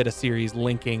he did a series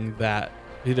linking that.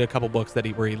 He did a couple books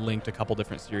where he linked a couple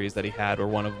different series that he had, where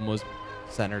one of them was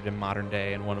centered in modern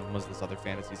day and one of them was this other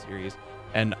fantasy series.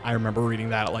 And I remember reading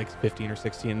that at like 15 or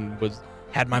 16,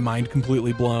 had my mind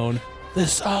completely blown.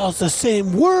 This all's the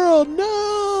same world.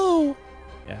 No.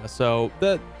 Yeah, so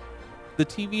the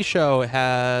TV show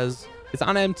it's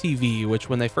on MTV, which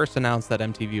when they first announced that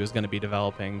MTV was going to be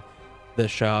developing this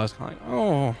show, I was kind of like,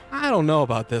 oh, I don't know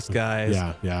about this, guys.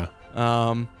 Yeah.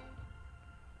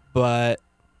 But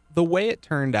the way it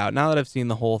turned out, now that I've seen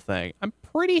the whole thing, I'm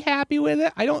pretty happy with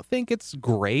it. I don't think it's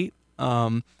great,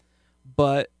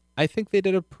 but I think they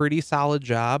did a pretty solid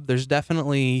job. There's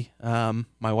definitely,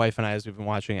 my wife and I, as we've been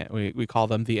watching it, we call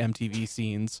them the MTV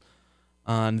scenes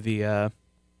on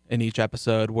in each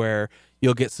episode, where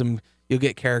you'll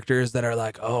get characters that are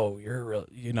like, oh, you're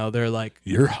real, they're like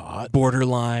You're hot.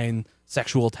 borderline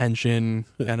sexual tension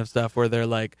kind of stuff, where they're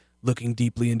like looking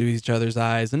deeply into each other's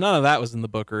eyes, and none of that was in the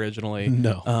book originally.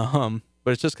 No.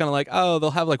 But it's just kind of like, oh,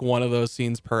 they'll have like one of those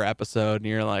scenes per episode, and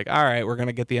you're like, all right, we're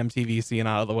gonna get the MTV scene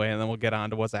out of the way, and then we'll get on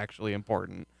to what's actually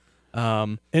important.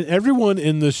 And everyone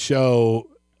in the show,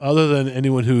 other than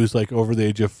anyone who's like over the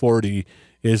age of 40,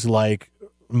 is like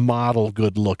model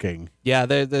good looking. Yeah,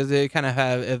 they kind of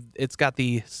have. It's got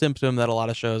the symptom that a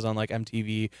lot of shows on like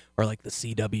MTV or like the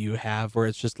CW have, where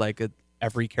it's just like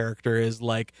every character is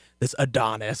like this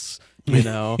Adonis,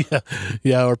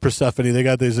 Yeah, or Persephone. They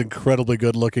got these incredibly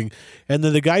good looking. And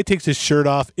then the guy takes his shirt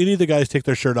off. Any of the guys take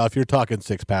their shirt off, you're talking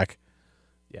six pack.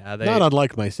 Yeah, Not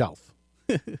unlike myself.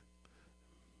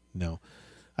 No.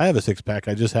 I have a six pack.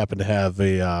 I just happen to have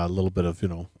a little bit of,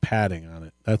 padding on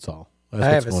it. That's all. That's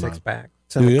I what's have a going on. six pack.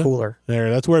 It's in Do the you? cooler. There,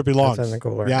 that's where it belongs. That's in the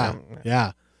cooler.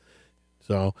 Yeah.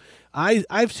 So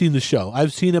I've seen the show.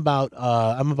 I've seen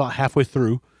I'm about halfway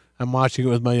through. I'm watching it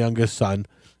with my youngest son,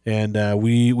 and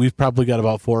we've probably got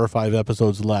about 4 or 5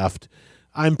 episodes left.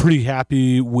 I'm pretty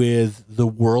happy with the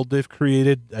world they've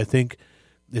created. I think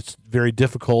it's very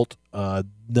difficult.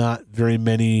 Not very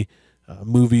many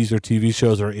movies or TV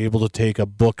shows are able to take a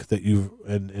book that you've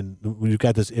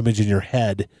got this image in your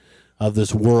head of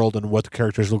this world and what the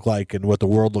characters look like and what the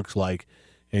world looks like,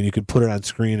 and you can put it on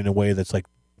screen in a way that's like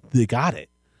they got it.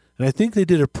 And I think they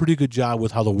did a pretty good job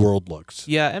with how the world looks.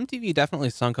 Yeah, MTV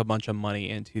definitely sunk a bunch of money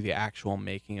into the actual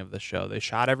making of the show. They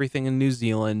shot everything in New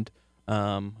Zealand,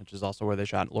 which is also where they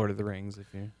shot Lord of the Rings.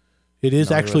 It is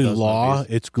familiar actually with those law.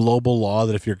 movies. It's global law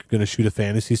that if you're going to shoot a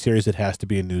fantasy series, it has to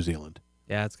be in New Zealand.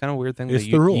 Yeah, it's kind of a weird thing It's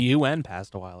that the rule. UN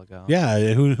passed a while ago.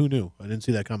 Yeah, who knew? I didn't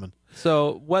see that coming.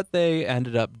 So what they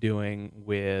ended up doing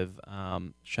with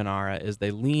Shannara is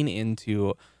they lean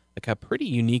into like a pretty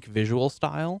unique visual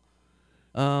style.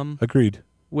 Agreed.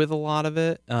 With a lot of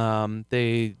it.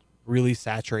 They really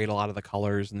saturate a lot of the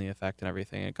colors and the effect and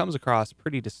everything. It comes across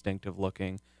pretty distinctive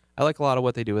looking. I like a lot of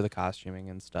what they do with the costuming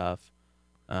and stuff.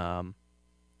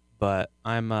 But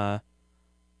I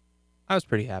was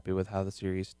pretty happy with how the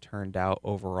series turned out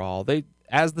overall.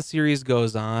 As the series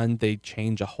goes on, they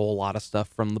change a whole lot of stuff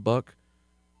from the book,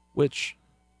 which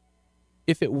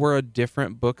if it were a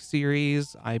different book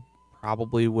series, I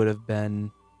probably would have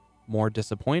been more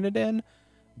disappointed in.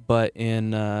 But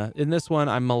in this one,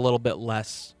 I'm a little bit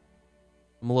less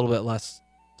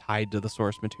tied to the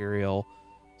source material,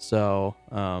 so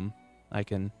I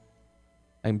can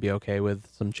be okay with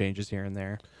some changes here and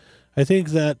there. I think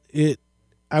that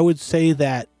I would say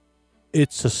that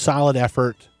it's a solid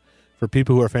effort for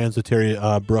people who are fans of Terry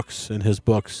Brooks and his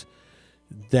books,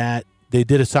 that they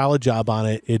did a solid job on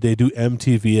it. They do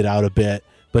MTV it out a bit,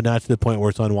 but not to the point where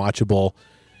it's unwatchable.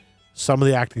 Some of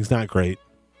the acting's not great.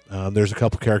 There's a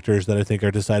couple characters that I think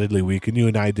are decidedly weak, and you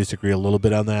and I disagree a little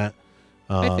bit on that.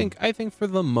 I think for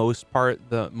the most part,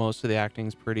 most of the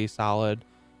acting's pretty solid.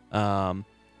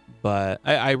 But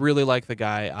I really like the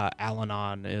guy.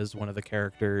 Alanon is one of the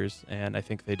characters, and I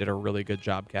think they did a really good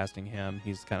job casting him.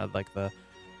 He's kind of like the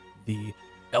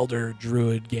elder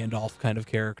druid Gandalf kind of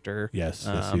character. Yes,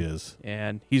 he is.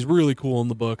 And he's really cool in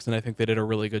the books, and I think they did a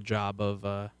really good job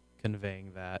of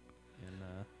conveying that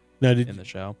in the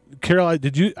show. Carol, I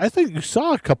think you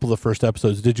saw a couple of the first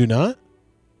episodes, did you not?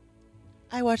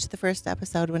 I watched the first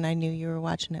episode when I knew you were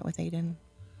watching it with Aiden.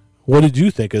 What did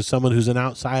you think as someone who's an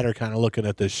outsider kind of looking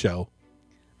at this show?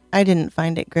 I didn't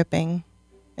find it gripping,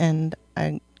 and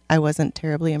I wasn't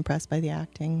terribly impressed by the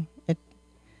acting.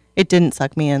 It didn't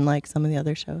suck me in like some of the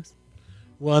other shows.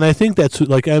 Well, and I think that's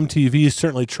like MTV is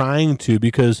certainly trying to,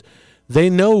 because they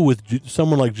know with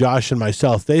someone like Josh and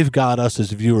myself, they've got us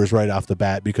as viewers right off the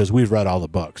bat because we've read all the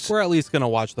books. We're at least going to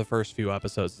watch the first few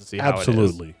episodes to see how it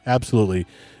is. Absolutely.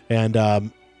 And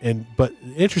but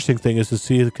the interesting thing is to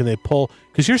see, can they pull,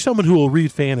 because you're someone who will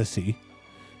read fantasy,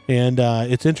 and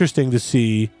it's interesting to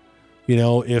see,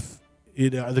 if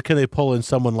can they pull in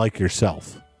someone like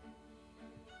yourself?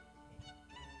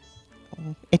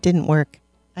 It didn't work.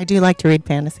 I do like to read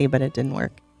fantasy, but it didn't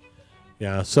work.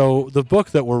 Yeah, so the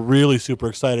book that we're really super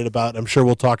excited about, I'm sure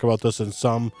we'll talk about this in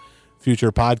some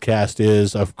future podcast,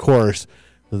 is, of course,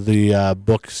 the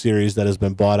book series that has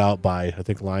been bought out by, I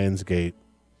think, Lionsgate.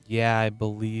 Yeah, I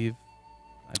believe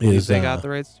they got the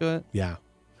rights to it. Yeah.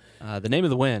 The Name of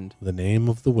the Wind. The Name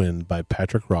of the Wind by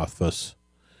Patrick Rothfuss.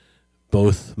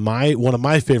 Both one of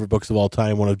my favorite books of all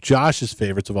time, one of Josh's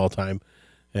favorites of all time,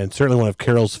 and certainly one of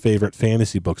Carol's favorite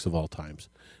fantasy books of all times.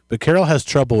 But Carol has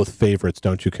trouble with favorites,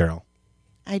 don't you, Carol?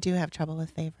 I do have trouble with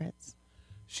favorites.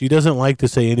 She doesn't like to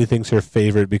say anything's her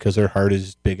favorite because her heart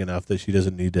is big enough that she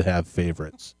doesn't need to have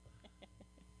favorites.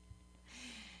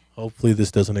 Hopefully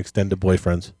this doesn't extend to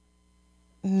boyfriends.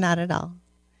 Not at all.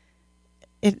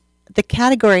 The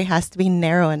category has to be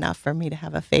narrow enough for me to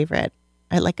have a favorite.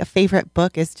 A favorite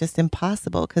book is just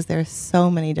impossible because there's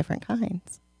so many different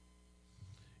kinds.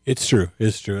 It's true,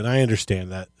 and I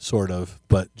understand that, sort of.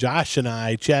 But Josh and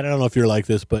I, Chad, I don't know if you're like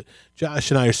this, but Josh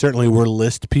and I we're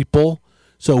list people.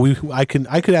 So I could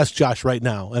ask Josh right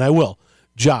now, and I will.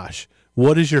 Josh,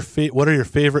 what are your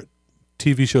favorite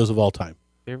TV shows of all time?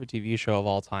 Favorite TV show of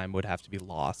all time would have to be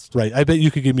Lost. Right. I bet you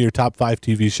could give me your top 5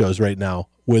 TV shows right now.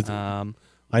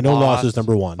 I know Lost is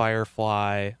number 1.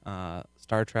 Firefly,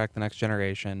 Star Trek: The Next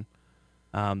Generation.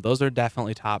 Those are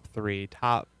definitely top 3.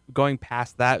 Going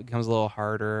past that becomes a little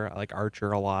harder. I like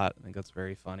Archer a lot. I think that's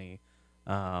very funny.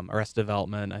 Arrested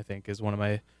Development, I think, is one of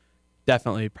my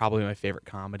probably my favorite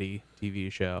comedy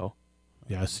TV show.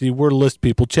 Yeah, see, we're list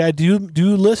people. Chad, do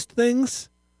you list things?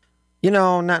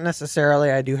 Not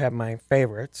necessarily. I do have my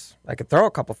favorites. I could throw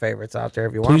a couple favorites out there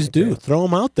if you want. Please do. Throw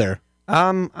them out there.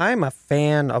 I'm a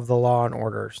fan of the Law and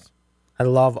Orders. I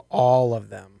love all of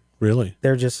them. Really?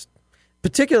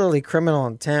 particularly Criminal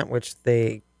Intent, which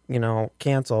they,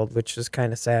 canceled, which is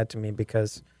kind of sad to me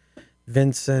because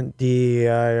Vincent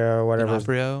whatever.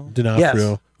 D'Onofrio. D'Onofrio,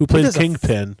 Yes. who played does a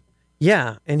Kingpin.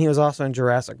 Yeah, and he was also in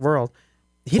Jurassic World.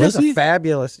 He Was does he? a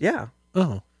fabulous, yeah.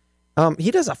 Oh,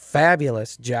 He does a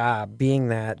fabulous job being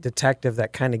that detective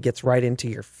that kind of gets right into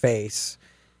your face.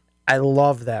 I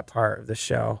love that part of the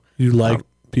show. you like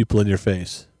people in your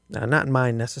face. Now, not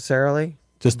mine necessarily,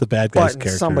 Just the bad guys' but in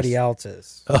characters. somebody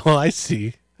else's. Oh, I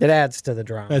see. It adds to the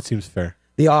drama. That seems fair.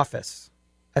 The Office.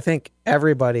 I think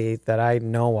everybody that I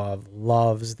know of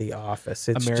loves The Office.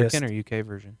 It's American just, or UK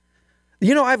version?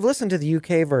 I've listened to the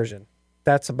UK version.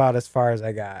 That's about as far as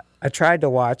I got. I tried to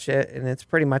watch it, and it's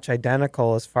pretty much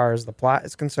identical as far as the plot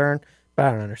is concerned, but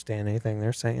I don't understand anything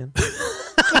they're saying.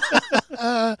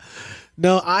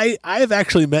 No, I've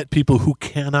actually met people who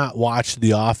cannot watch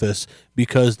The Office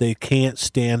because they can't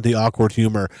stand the awkward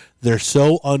humor. They're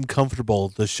so uncomfortable.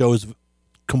 The show's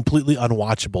completely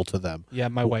unwatchable to them. Yeah,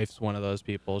 my wife's one of those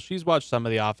people. She's watched some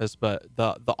of The Office, but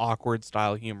the awkward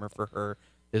style humor for her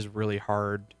is really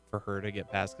hard for her to get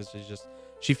past because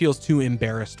she feels too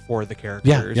embarrassed for the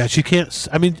characters. Yeah, she can't.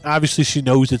 I mean, obviously she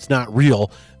knows it's not real,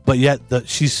 but yet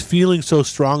she's feeling so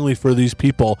strongly for these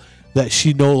people that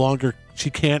she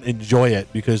can't enjoy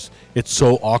it because it's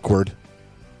so awkward.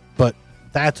 But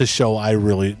that's a show I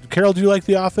really. Carol, do you like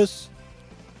The Office?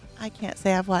 I can't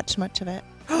say I've watched much of it.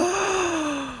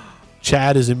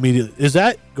 Chad is immediately. Is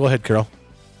that? Go ahead, Carol.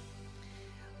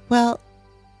 Well,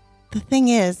 the thing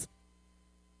is,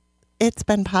 it's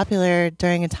been popular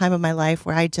during a time of my life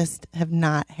where I just have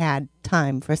not had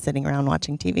time for sitting around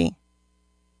watching TV.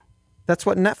 That's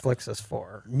what Netflix is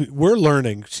for. We're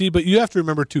learning. See, but you have to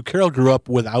remember too, Carol grew up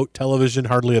without television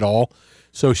hardly at all.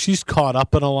 So she's caught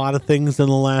up in a lot of things in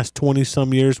the last 20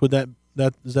 some years. Would that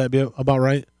does that be about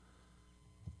right?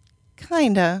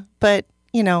 Kinda, but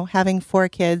having 4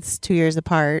 kids 2 years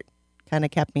apart kind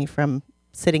of kept me from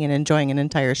sitting and enjoying an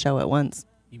entire show at once.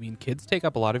 You mean kids take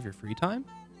up a lot of your free time?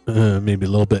 Maybe a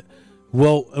little bit.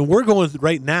 Well, and we're going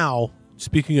right now.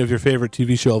 Speaking of your favorite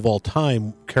TV show of all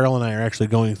time, Carol and I are actually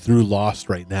going through Lost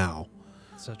right now.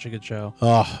 Such a good show.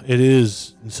 Oh, it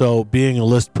is. So being a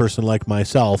list person like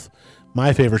myself,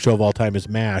 my favorite show of all time is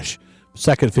MASH.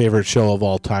 Second favorite show of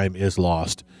all time is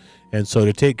Lost. And so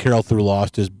to take Carol through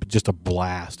Lost is just a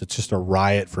blast. It's just a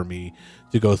riot for me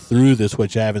to go through this,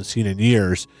 which I haven't seen in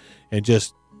years. And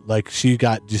just like she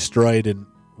got destroyed, and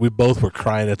we both were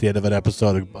crying at the end of an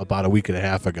episode about a week and a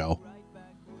half ago.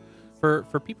 For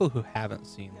people who haven't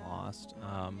seen Lost,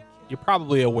 you're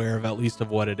probably aware of at least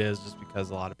of what it is, just because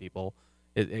a lot of people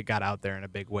it got out there in a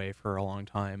big way for a long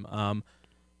time.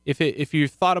 If you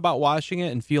thought about watching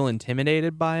it and feel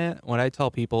intimidated by it, what I tell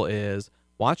people is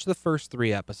watch the first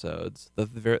 3 episodes. The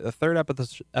third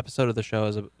episode of the show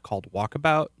is called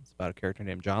Walkabout. It's about a character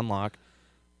named John Locke.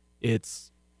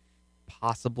 It's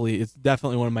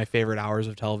definitely one of my favorite hours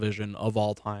of television of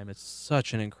all time. It's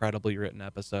such an incredibly written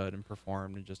episode and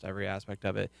performed in just every aspect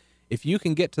of it. If you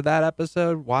can get to that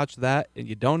episode, watch that, and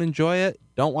you don't enjoy it,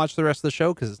 don't watch the rest of the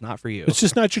show because it's not for you. It's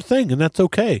just not your thing, and that's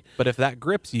okay. But if that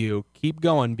grips you, keep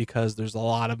going because there's a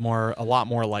lot more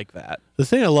like that. The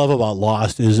thing I love about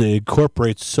Lost is it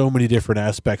incorporates so many different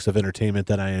aspects of entertainment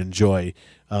that I enjoy.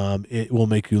 It will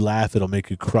make you laugh. It'll make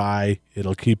you cry.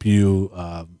 It'll keep you.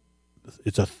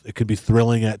 It can be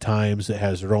thrilling at times. It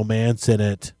has romance in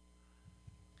it.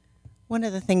 One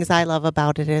of the things I love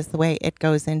about it is the way it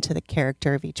goes into the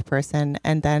character of each person,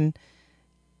 and then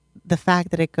the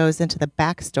fact that it goes into the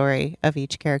backstory of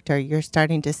each character. You're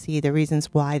starting to see the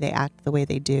reasons why they act the way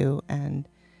they do, and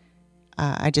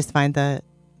I just find the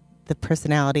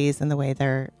personalities and the way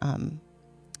they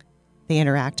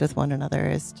interact with one another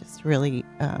is just really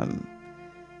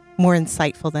more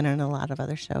insightful than in a lot of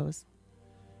other shows.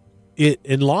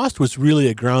 Lost was really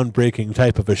a groundbreaking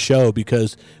type of a show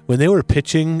because when they were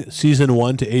pitching season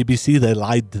 1 to ABC, they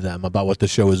lied to them about what the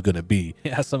show was going to be.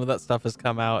 Yeah, some of that stuff has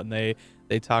come out, and the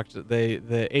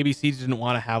ABC didn't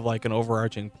want to have like an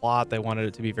overarching plot. They wanted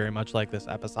it to be very much like this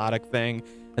episodic thing.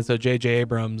 And so J.J.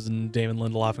 Abrams and Damon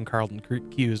Lindelof and Carlton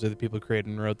Cuse are the people who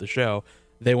created and wrote the show.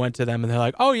 They went to them and they're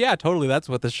like, "Oh yeah, totally, that's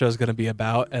what this show's going to be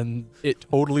about," and it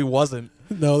totally wasn't.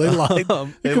 No, they lied.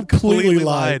 They completely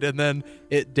lied, and then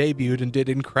it debuted and did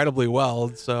incredibly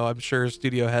well. So I'm sure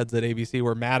studio heads at ABC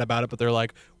were mad about it, but they're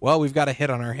like, "Well, we've got a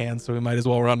hit on our hands, so we might as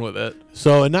well run with it."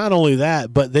 So, and not only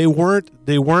that, but they weren't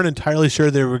entirely sure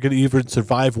they were going to even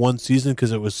survive one season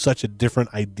because it was such a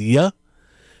different idea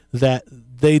that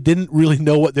they didn't really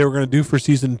know what they were going to do for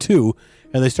season 2,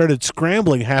 and they started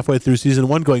scrambling halfway through season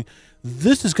 1, going,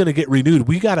 "This is going to get renewed.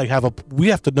 We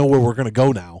have to know where we're going to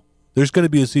go now. There's going to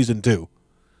be a season 2."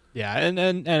 Yeah,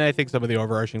 and I think some of the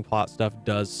overarching plot stuff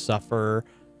does suffer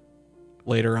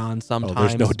later on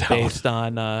sometimes no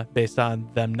doubt. based on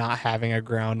them not having a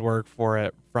groundwork for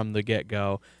it from the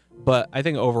get-go. But I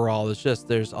think overall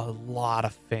there's a lot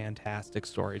of fantastic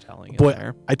storytelling in Boy,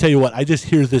 there. I tell you what, I just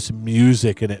hear this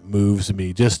music and it moves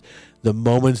me. Just the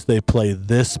moments they play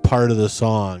this part of the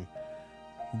song,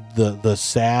 the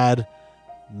sad,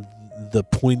 the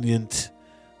poignant,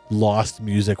 lost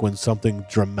music when something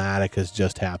dramatic has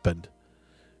just happened.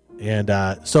 And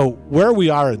so where we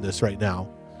are in this right now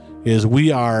is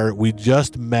we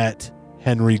just met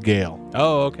Henry Gale.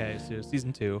 Oh, okay. So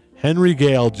season 2. Henry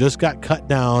Gale just got cut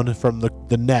down from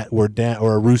the net where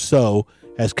Rousseau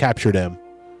has captured him.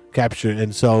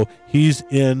 And so he's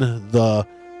in the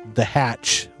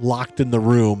hatch, locked in the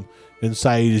room, and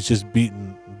Saeed is just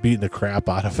beating the crap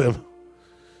out of him.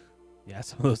 Yeah,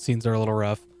 some of those scenes are a little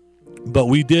rough. But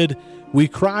we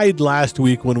cried last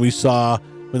week when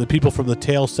the people from the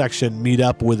tail section meet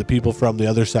up with the people from the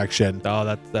other section.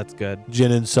 Oh, that's good.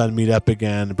 Jin and Sun meet up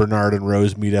again. Bernard and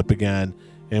Rose meet up again,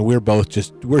 and we're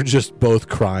just both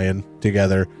crying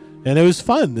together, and it was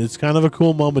fun. It's kind of a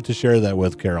cool moment to share that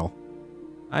with, Carol.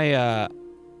 A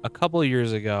couple of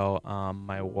years ago,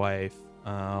 my wife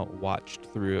watched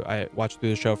through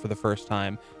the show for the first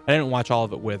time. I didn't watch all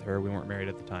of it with her. We weren't married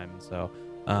at the time, and so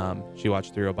she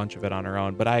watched through a bunch of it on her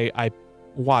own. But I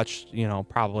watched,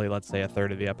 probably let's say a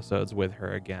third of the episodes with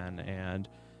her again, and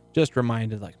just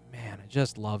reminded, like, man, I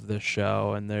just love this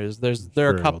show. And there's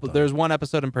one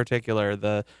episode in particular,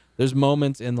 there's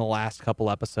moments in the last couple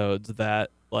episodes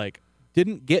that like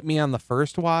didn't get me on the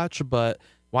first watch, but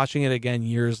watching it again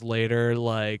years later,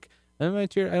 like I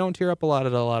don't tear up a lot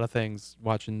of things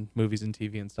watching movies and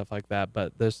TV and stuff like that,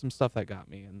 but there's some stuff that got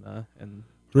me in the end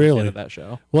of that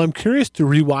show. Well, I'm curious to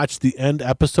rewatch the end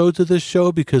episodes of this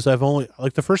show because I've only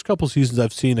the first couple seasons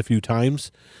I've seen a few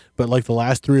times, but like the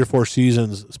last 3 or 4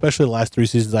 seasons, especially the last 3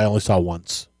 seasons, I only saw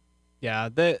once. Yeah,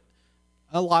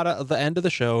 a lot of the end of the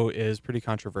show is pretty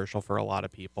controversial for a lot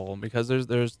of people because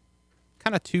there's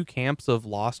kind of 2 camps of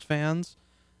Lost fans.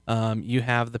 You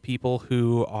have the people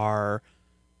who are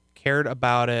cared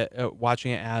about it,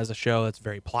 watching it as a show that's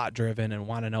very plot driven and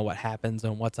want to know what happens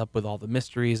and what's up with all the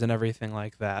mysteries and everything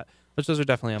like that, which those are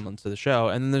definitely elements of the show.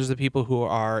 And then there's the people who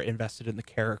are invested in the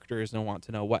characters and want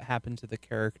to know what happened to the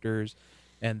characters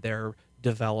and their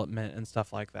development and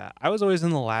stuff like that. I was always in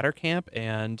the latter camp,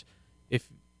 and if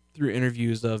through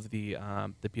interviews of the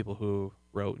people who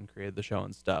wrote and created the show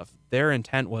and stuff, their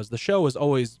intent was the show was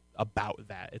always about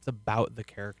that. It's about the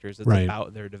characters. It's right.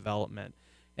 about their development.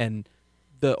 And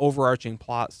the overarching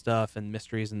plot stuff and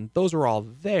mysteries, and those are all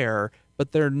there,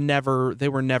 but they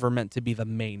were never meant to be the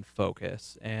main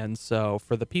focus. And so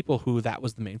for the people who that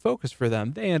was the main focus for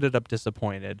them, they ended up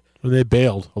disappointed. Well, they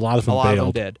bailed. A lot of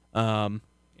them did.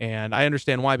 And I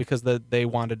understand why, because they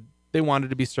wanted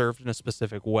to be served in a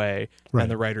specific way, right. And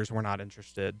the writers were not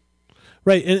interested.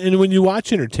 Right, and when you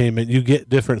watch entertainment, you get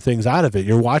different things out of it.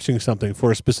 You're watching something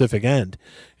for a specific end,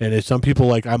 and if some people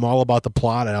like, I'm all about the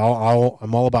plot, and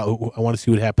I'm all about, I want to see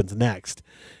what happens next.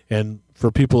 And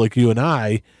for people like you and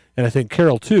I think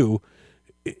Carol too,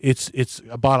 it's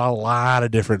about a lot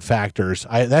of different factors.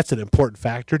 That's an important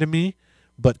factor to me,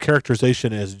 but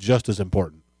characterization is just as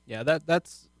important. Yeah,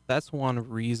 that's one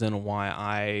reason why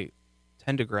I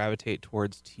tend to gravitate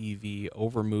towards TV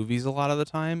over movies a lot of the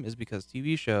time, is because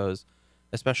TV shows,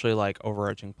 especially like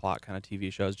overarching plot kind of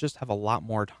TV shows, just have a lot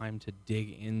more time to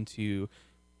dig into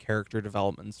character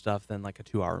development stuff than like a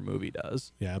 2-hour movie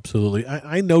does. Yeah, absolutely.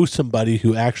 I know somebody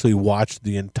who actually watched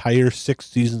the entire 6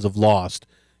 seasons of Lost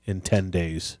in 10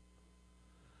 days.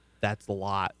 That's a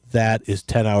lot. That is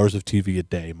 10 hours of TV a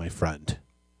day, my friend.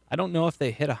 I don't know if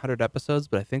they hit 100 episodes,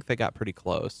 but I think they got pretty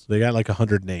close. They got like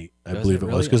 108, I believe it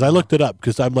really? was, because I looked it up,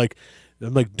 because I'm like,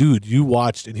 dude, you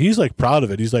watched, and he's like proud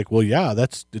of it. He's like, well, yeah,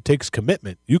 it takes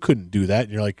commitment. You couldn't do that.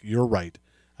 And you're like, you're right.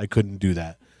 I couldn't do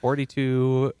that.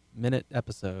 42-minute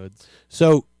episodes.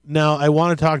 So now I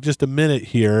want to talk just a minute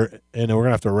here, and we're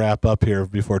gonna have to wrap up here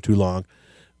before too long.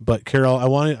 But Carol,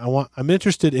 I'm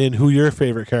interested in who your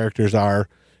favorite characters are,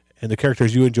 and the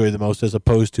characters you enjoy the most, as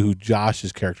opposed to who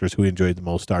Josh's characters who he enjoyed the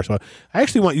most are. So I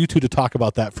actually want you two to talk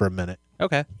about that for a minute.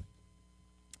 Okay.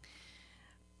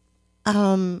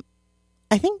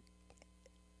 I think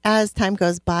as time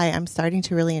goes by, I'm starting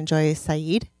to really enjoy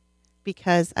Saeed,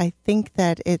 because I think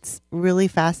that it's really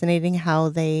fascinating how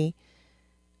they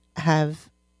have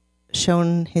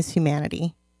shown his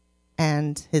humanity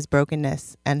and his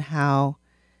brokenness, and how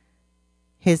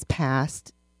his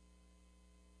past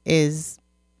is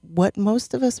what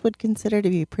most of us would consider to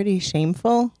be pretty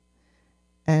shameful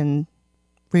and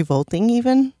revolting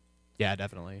even. Yeah,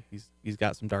 definitely. He's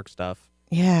got some dark stuff.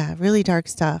 Yeah, really dark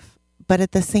stuff. But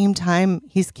at the same time,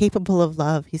 he's capable of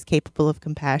love. He's capable of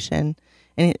compassion,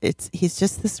 and he's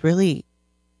just this really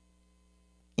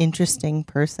interesting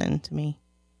person to me.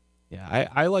 Yeah,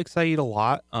 I like Saeed a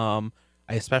lot. I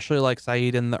especially like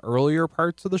Saeed in the earlier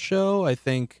parts of the show. I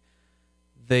think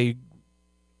they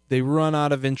run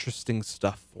out of interesting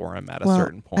stuff for him at a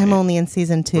certain point. I'm only in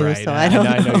season 2, right, so I don't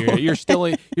know. I know you're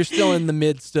still in the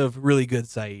midst of really good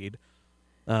Saeed.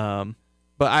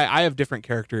 But I have different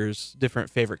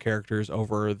favorite characters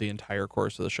over the entire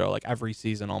course of the show. Like every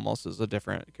season almost is a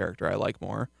different character I like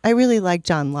more. I really like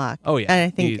John Locke. Oh yeah. And I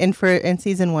think in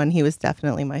season 1 he was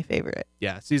definitely my favorite.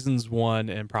 Yeah, seasons 1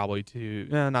 and probably 2,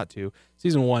 not 2.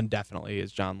 Season 1 definitely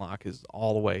is John Locke is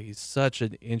all the way. He's such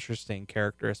an interesting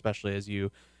character, especially as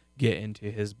you get into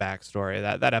his backstory.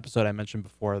 That episode I mentioned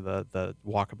before, the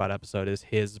Walkabout episode, is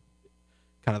his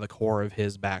kind of the core of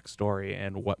his backstory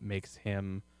and what makes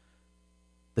him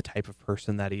the type of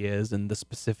person that he is and the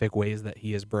specific ways that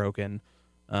he is broken.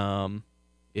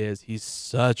 Is he's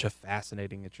such a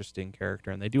fascinating, interesting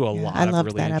character, and they do a lot of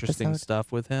really interesting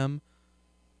stuff with him.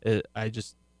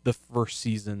 The first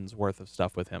season's worth of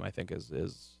stuff with him, I think, is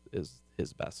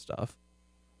his best stuff.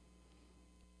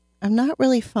 I'm not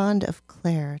really fond of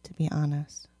Claire, to be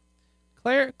honest.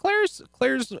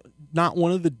 Claire's not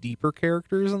one of the deeper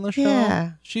characters in the show.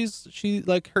 Yeah. She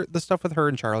like the stuff with her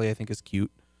and Charlie, I think, is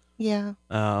cute. Yeah.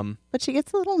 But she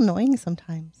gets a little annoying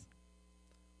sometimes.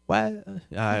 What?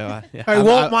 I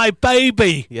want my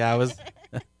baby. Yeah, I was.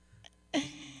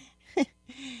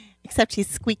 Except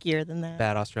she's squeakier than that.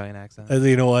 Bad Australian accent.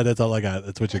 You know what? That's all I got.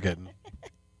 That's what you're getting.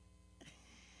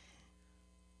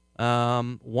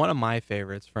 One of my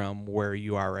favorites from where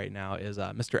you are right now is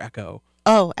Mr. Echo.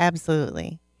 Oh,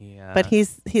 absolutely. Yeah. But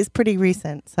he's pretty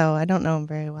recent, so I don't know him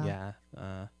very well. Yeah.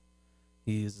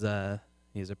 He's a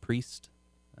priest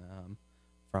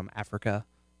from Africa,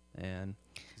 and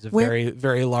he's a very,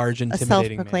 very large,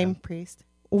 intimidating self-proclaimed man. priest.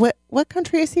 What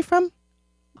country is he from?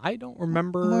 I don't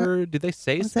remember. Did they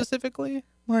say specifically?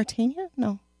 Mauritania?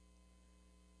 No.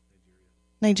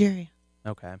 Nigeria.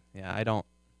 Okay. Yeah, I don't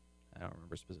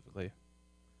remember specifically.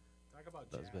 Talk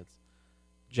about those bits.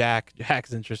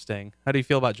 Jack's interesting. How do you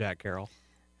feel about Jack, Carol?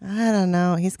 I don't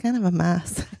know. He's kind of a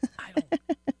mess.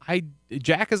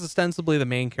 Jack is ostensibly the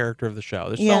main character of the show.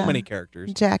 There's so many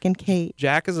characters. Jack and Kate.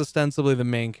 Jack is ostensibly the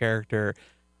main character.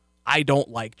 I don't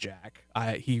like Jack.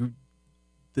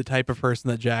 The type of person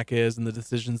that Jack is and the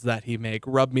decisions that he make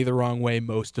rub me the wrong way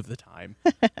most of the time.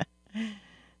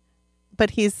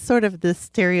 But he's sort of the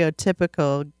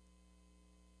stereotypical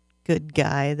good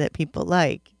guy that people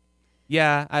like.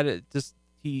 Yeah,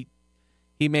 he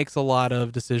makes a lot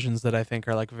of decisions that I think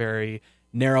are like very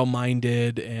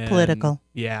narrow-minded and political.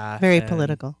 Yeah, very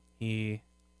political.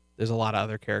 There's a lot of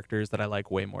other characters that I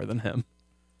like way more than him.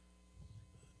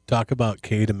 Talk about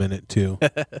Kate a minute too.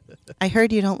 I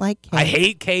heard you don't like Kate. I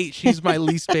hate Kate. She's my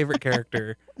least favorite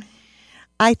character.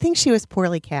 I think she was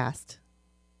poorly cast.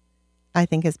 I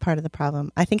think is part of the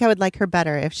problem. I think I would like her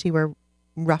better if she were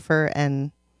rougher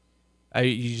and. Are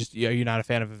you not a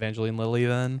fan of Evangeline Lilly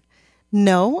then?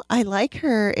 No, I like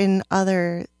her in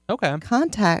other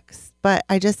contexts, but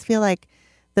I just feel like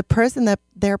the person that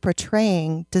they're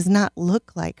portraying does not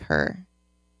look like her.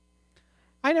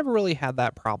 I never really had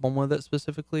that problem with it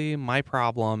specifically. My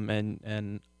problem,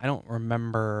 and I don't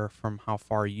remember from how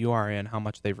far you are in how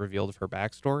much they've revealed of her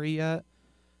backstory yet.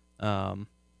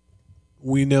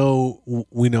 We know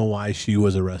why she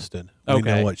was arrested. Okay. We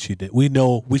know what she did. We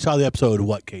saw the episode of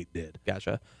what Kate did.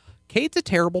 Gotcha. Kate's a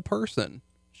terrible person.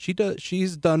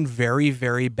 She's done very,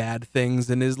 very bad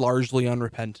things and is largely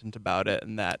unrepentant about it,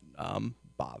 and that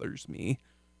bothers me.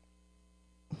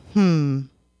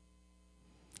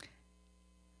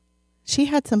 She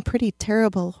had some pretty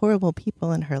terrible, horrible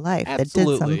people in her life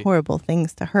Absolutely. that did some horrible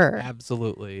things to her.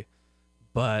 Absolutely.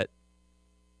 But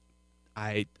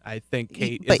I think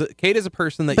Kate is a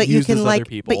person that uses other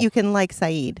people. But you can like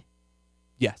Saeed.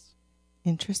 Yes.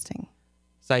 Interesting.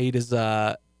 Saeed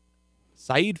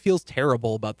feels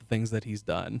terrible about the things that he's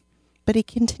done. But he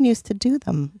continues to do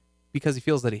them. Because he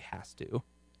feels that he has to.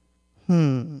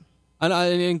 And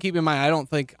keep in mind,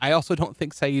 I also don't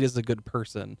think Saeed is a good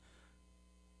person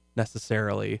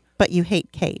necessarily. But you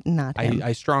hate Kate, not him.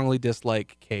 I strongly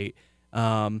dislike Kate.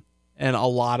 And a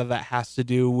lot of that has to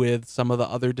do with some of the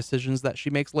other decisions that she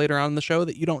makes later on in the show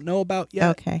that you don't know about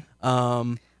yet. Okay.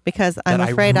 Because I'm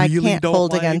afraid I can't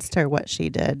hold against her what she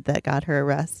did that got her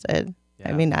arrested. Yeah.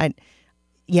 I mean,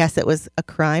 yes, it was a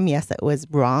crime. Yes, it was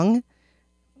wrong.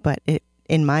 But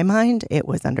in my mind, it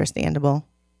was understandable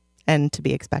and to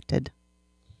be expected.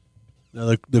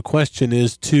 Now, the question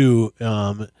is, too,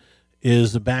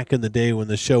 is back in the day when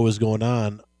the show was going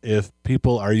on, if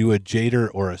people, are you a jader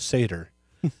or a satyr?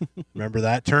 Remember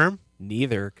that term?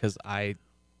 Neither, because I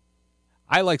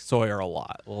like Sawyer a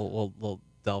lot. We'll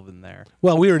delve in there.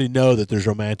 Well, we already know that there's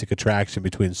romantic attraction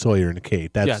between Sawyer and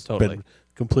Kate. That's totally. been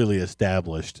completely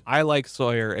established. I like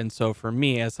Sawyer, and so for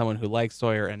me, as someone who likes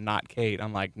Sawyer and not Kate,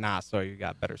 I'm like, nah, Sawyer, you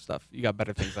got better stuff. You got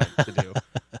better things to do.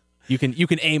 You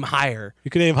can aim higher. You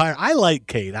can aim higher. I like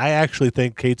Kate. I actually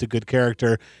think Kate's a good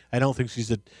character. I think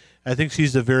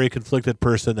she's a very conflicted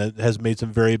person that has made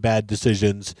some very bad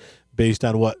decisions based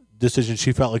on what decisions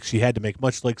she felt like she had to make,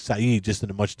 much like Saeed, just in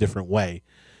a much different way.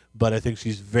 But I think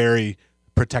she's very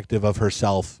protective of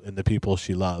herself and the people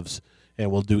she loves, and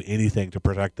will do anything to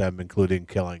protect them, including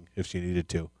killing if she needed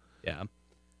to. Yeah.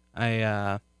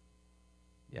 I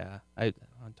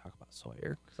want to talk about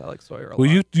Sawyer because I like Sawyer a lot.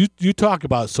 Well, you talk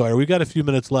about Sawyer. We got a few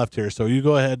minutes left here, so you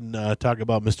go ahead and talk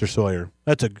about Mr. Sawyer.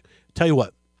 Tell you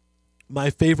what, my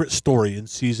favorite story in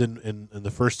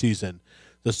the first season,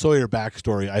 the Sawyer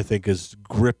backstory, I think is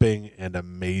gripping and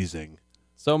amazing.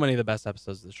 So many of the best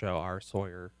episodes of the show are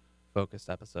Sawyer-focused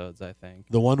episodes, I think.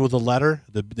 The one with the letter,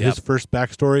 his first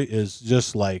backstory is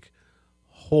just like,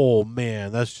 oh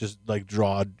man, that's just like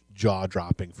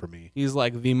jaw-dropping for me. He's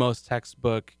like the most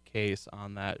textbook case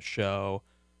on that show.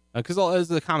 Because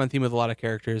the common theme with a lot of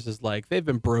characters is like they've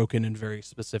been broken in very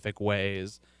specific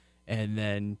ways, and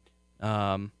then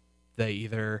they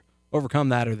either overcome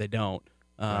that or they don't.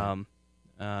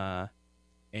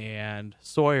 And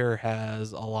Sawyer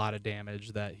has a lot of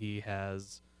damage that he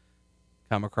has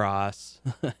come across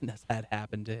and has had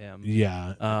happen to him.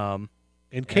 Yeah.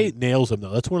 And Kate nails him,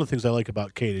 though. That's one of the things I like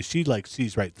about Kate is she like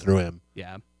sees right through him.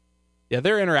 Yeah. Yeah,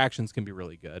 their interactions can be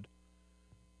really good.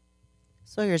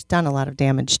 Sawyer's done a lot of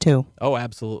damage, too. Oh,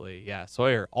 absolutely. Yeah,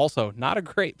 Sawyer, also not a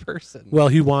great person. Well,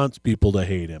 he wants people to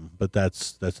hate him, but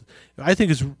that's. I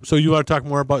think it's. So you want to talk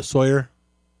more about Sawyer?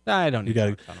 I don't need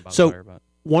to talk about so, Sawyer, but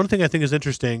one thing I think is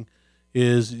interesting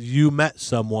is you met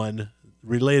someone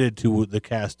related to the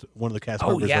cast, one of the cast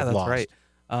members of Lost. Right.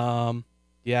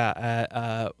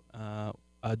 At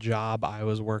a job I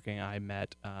was working, I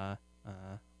met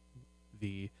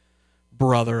the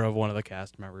brother of one of the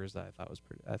cast members. I thought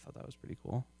that was pretty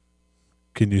cool.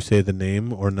 Can you say the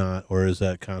name or not, or is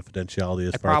that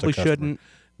confidentiality as far as the customer? Shouldn't.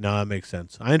 No, that makes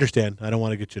sense. I understand. I don't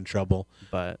want to get you in trouble,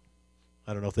 but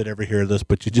I don't know if they'd ever hear this,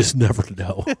 but you just never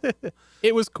know.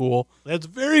 It was cool. That's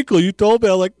very cool. You told me,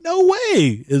 I'm like, no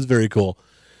way. It's very cool.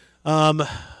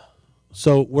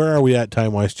 So where are we at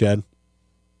time-wise, Chad?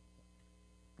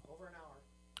 Over an hour.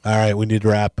 All right, we need to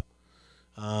wrap.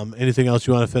 Anything else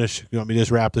you want to finish? You want me to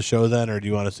just wrap the show then, or do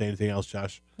you want to say anything else,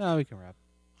 Josh? No, we can wrap.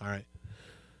 All right.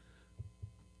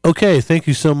 Okay, thank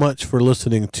you so much for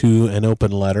listening to An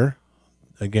Open Letter.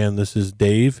 Again, this is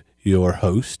Dave, your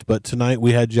host, but tonight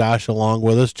we had Josh along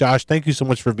with us. Josh, thank you so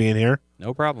much for being here.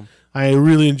 No problem. I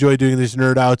really enjoy doing these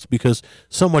nerd outs because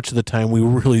so much of the time we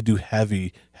really do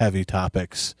heavy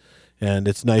topics. And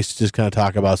it's nice to just kind of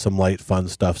talk about some light, fun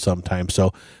stuff sometimes.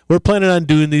 So we're planning on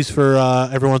doing these for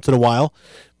every once in a while.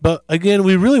 But again,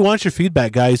 we really want your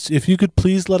feedback, guys. If you could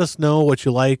please let us know what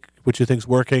you like, what you think's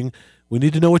working. We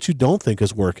need to know what you don't think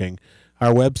is working.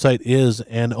 Our website is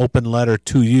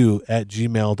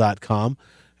anopenletter2u@gmail.com.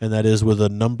 And that is with a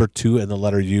number 2 and the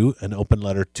letter U, an open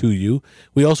letter to you.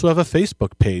 We also have a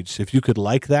Facebook page. If you could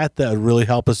like that would really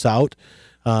help us out.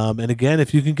 And again,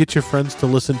 if you can get your friends to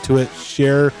listen to it,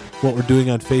 share what we're doing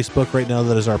on Facebook right now.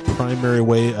 That is our primary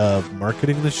way of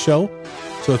marketing this show.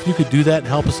 So if you could do that and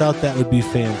help us out, that would be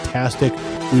fantastic.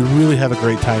 We really have a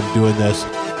great time doing this.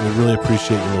 We really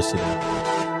appreciate you listening.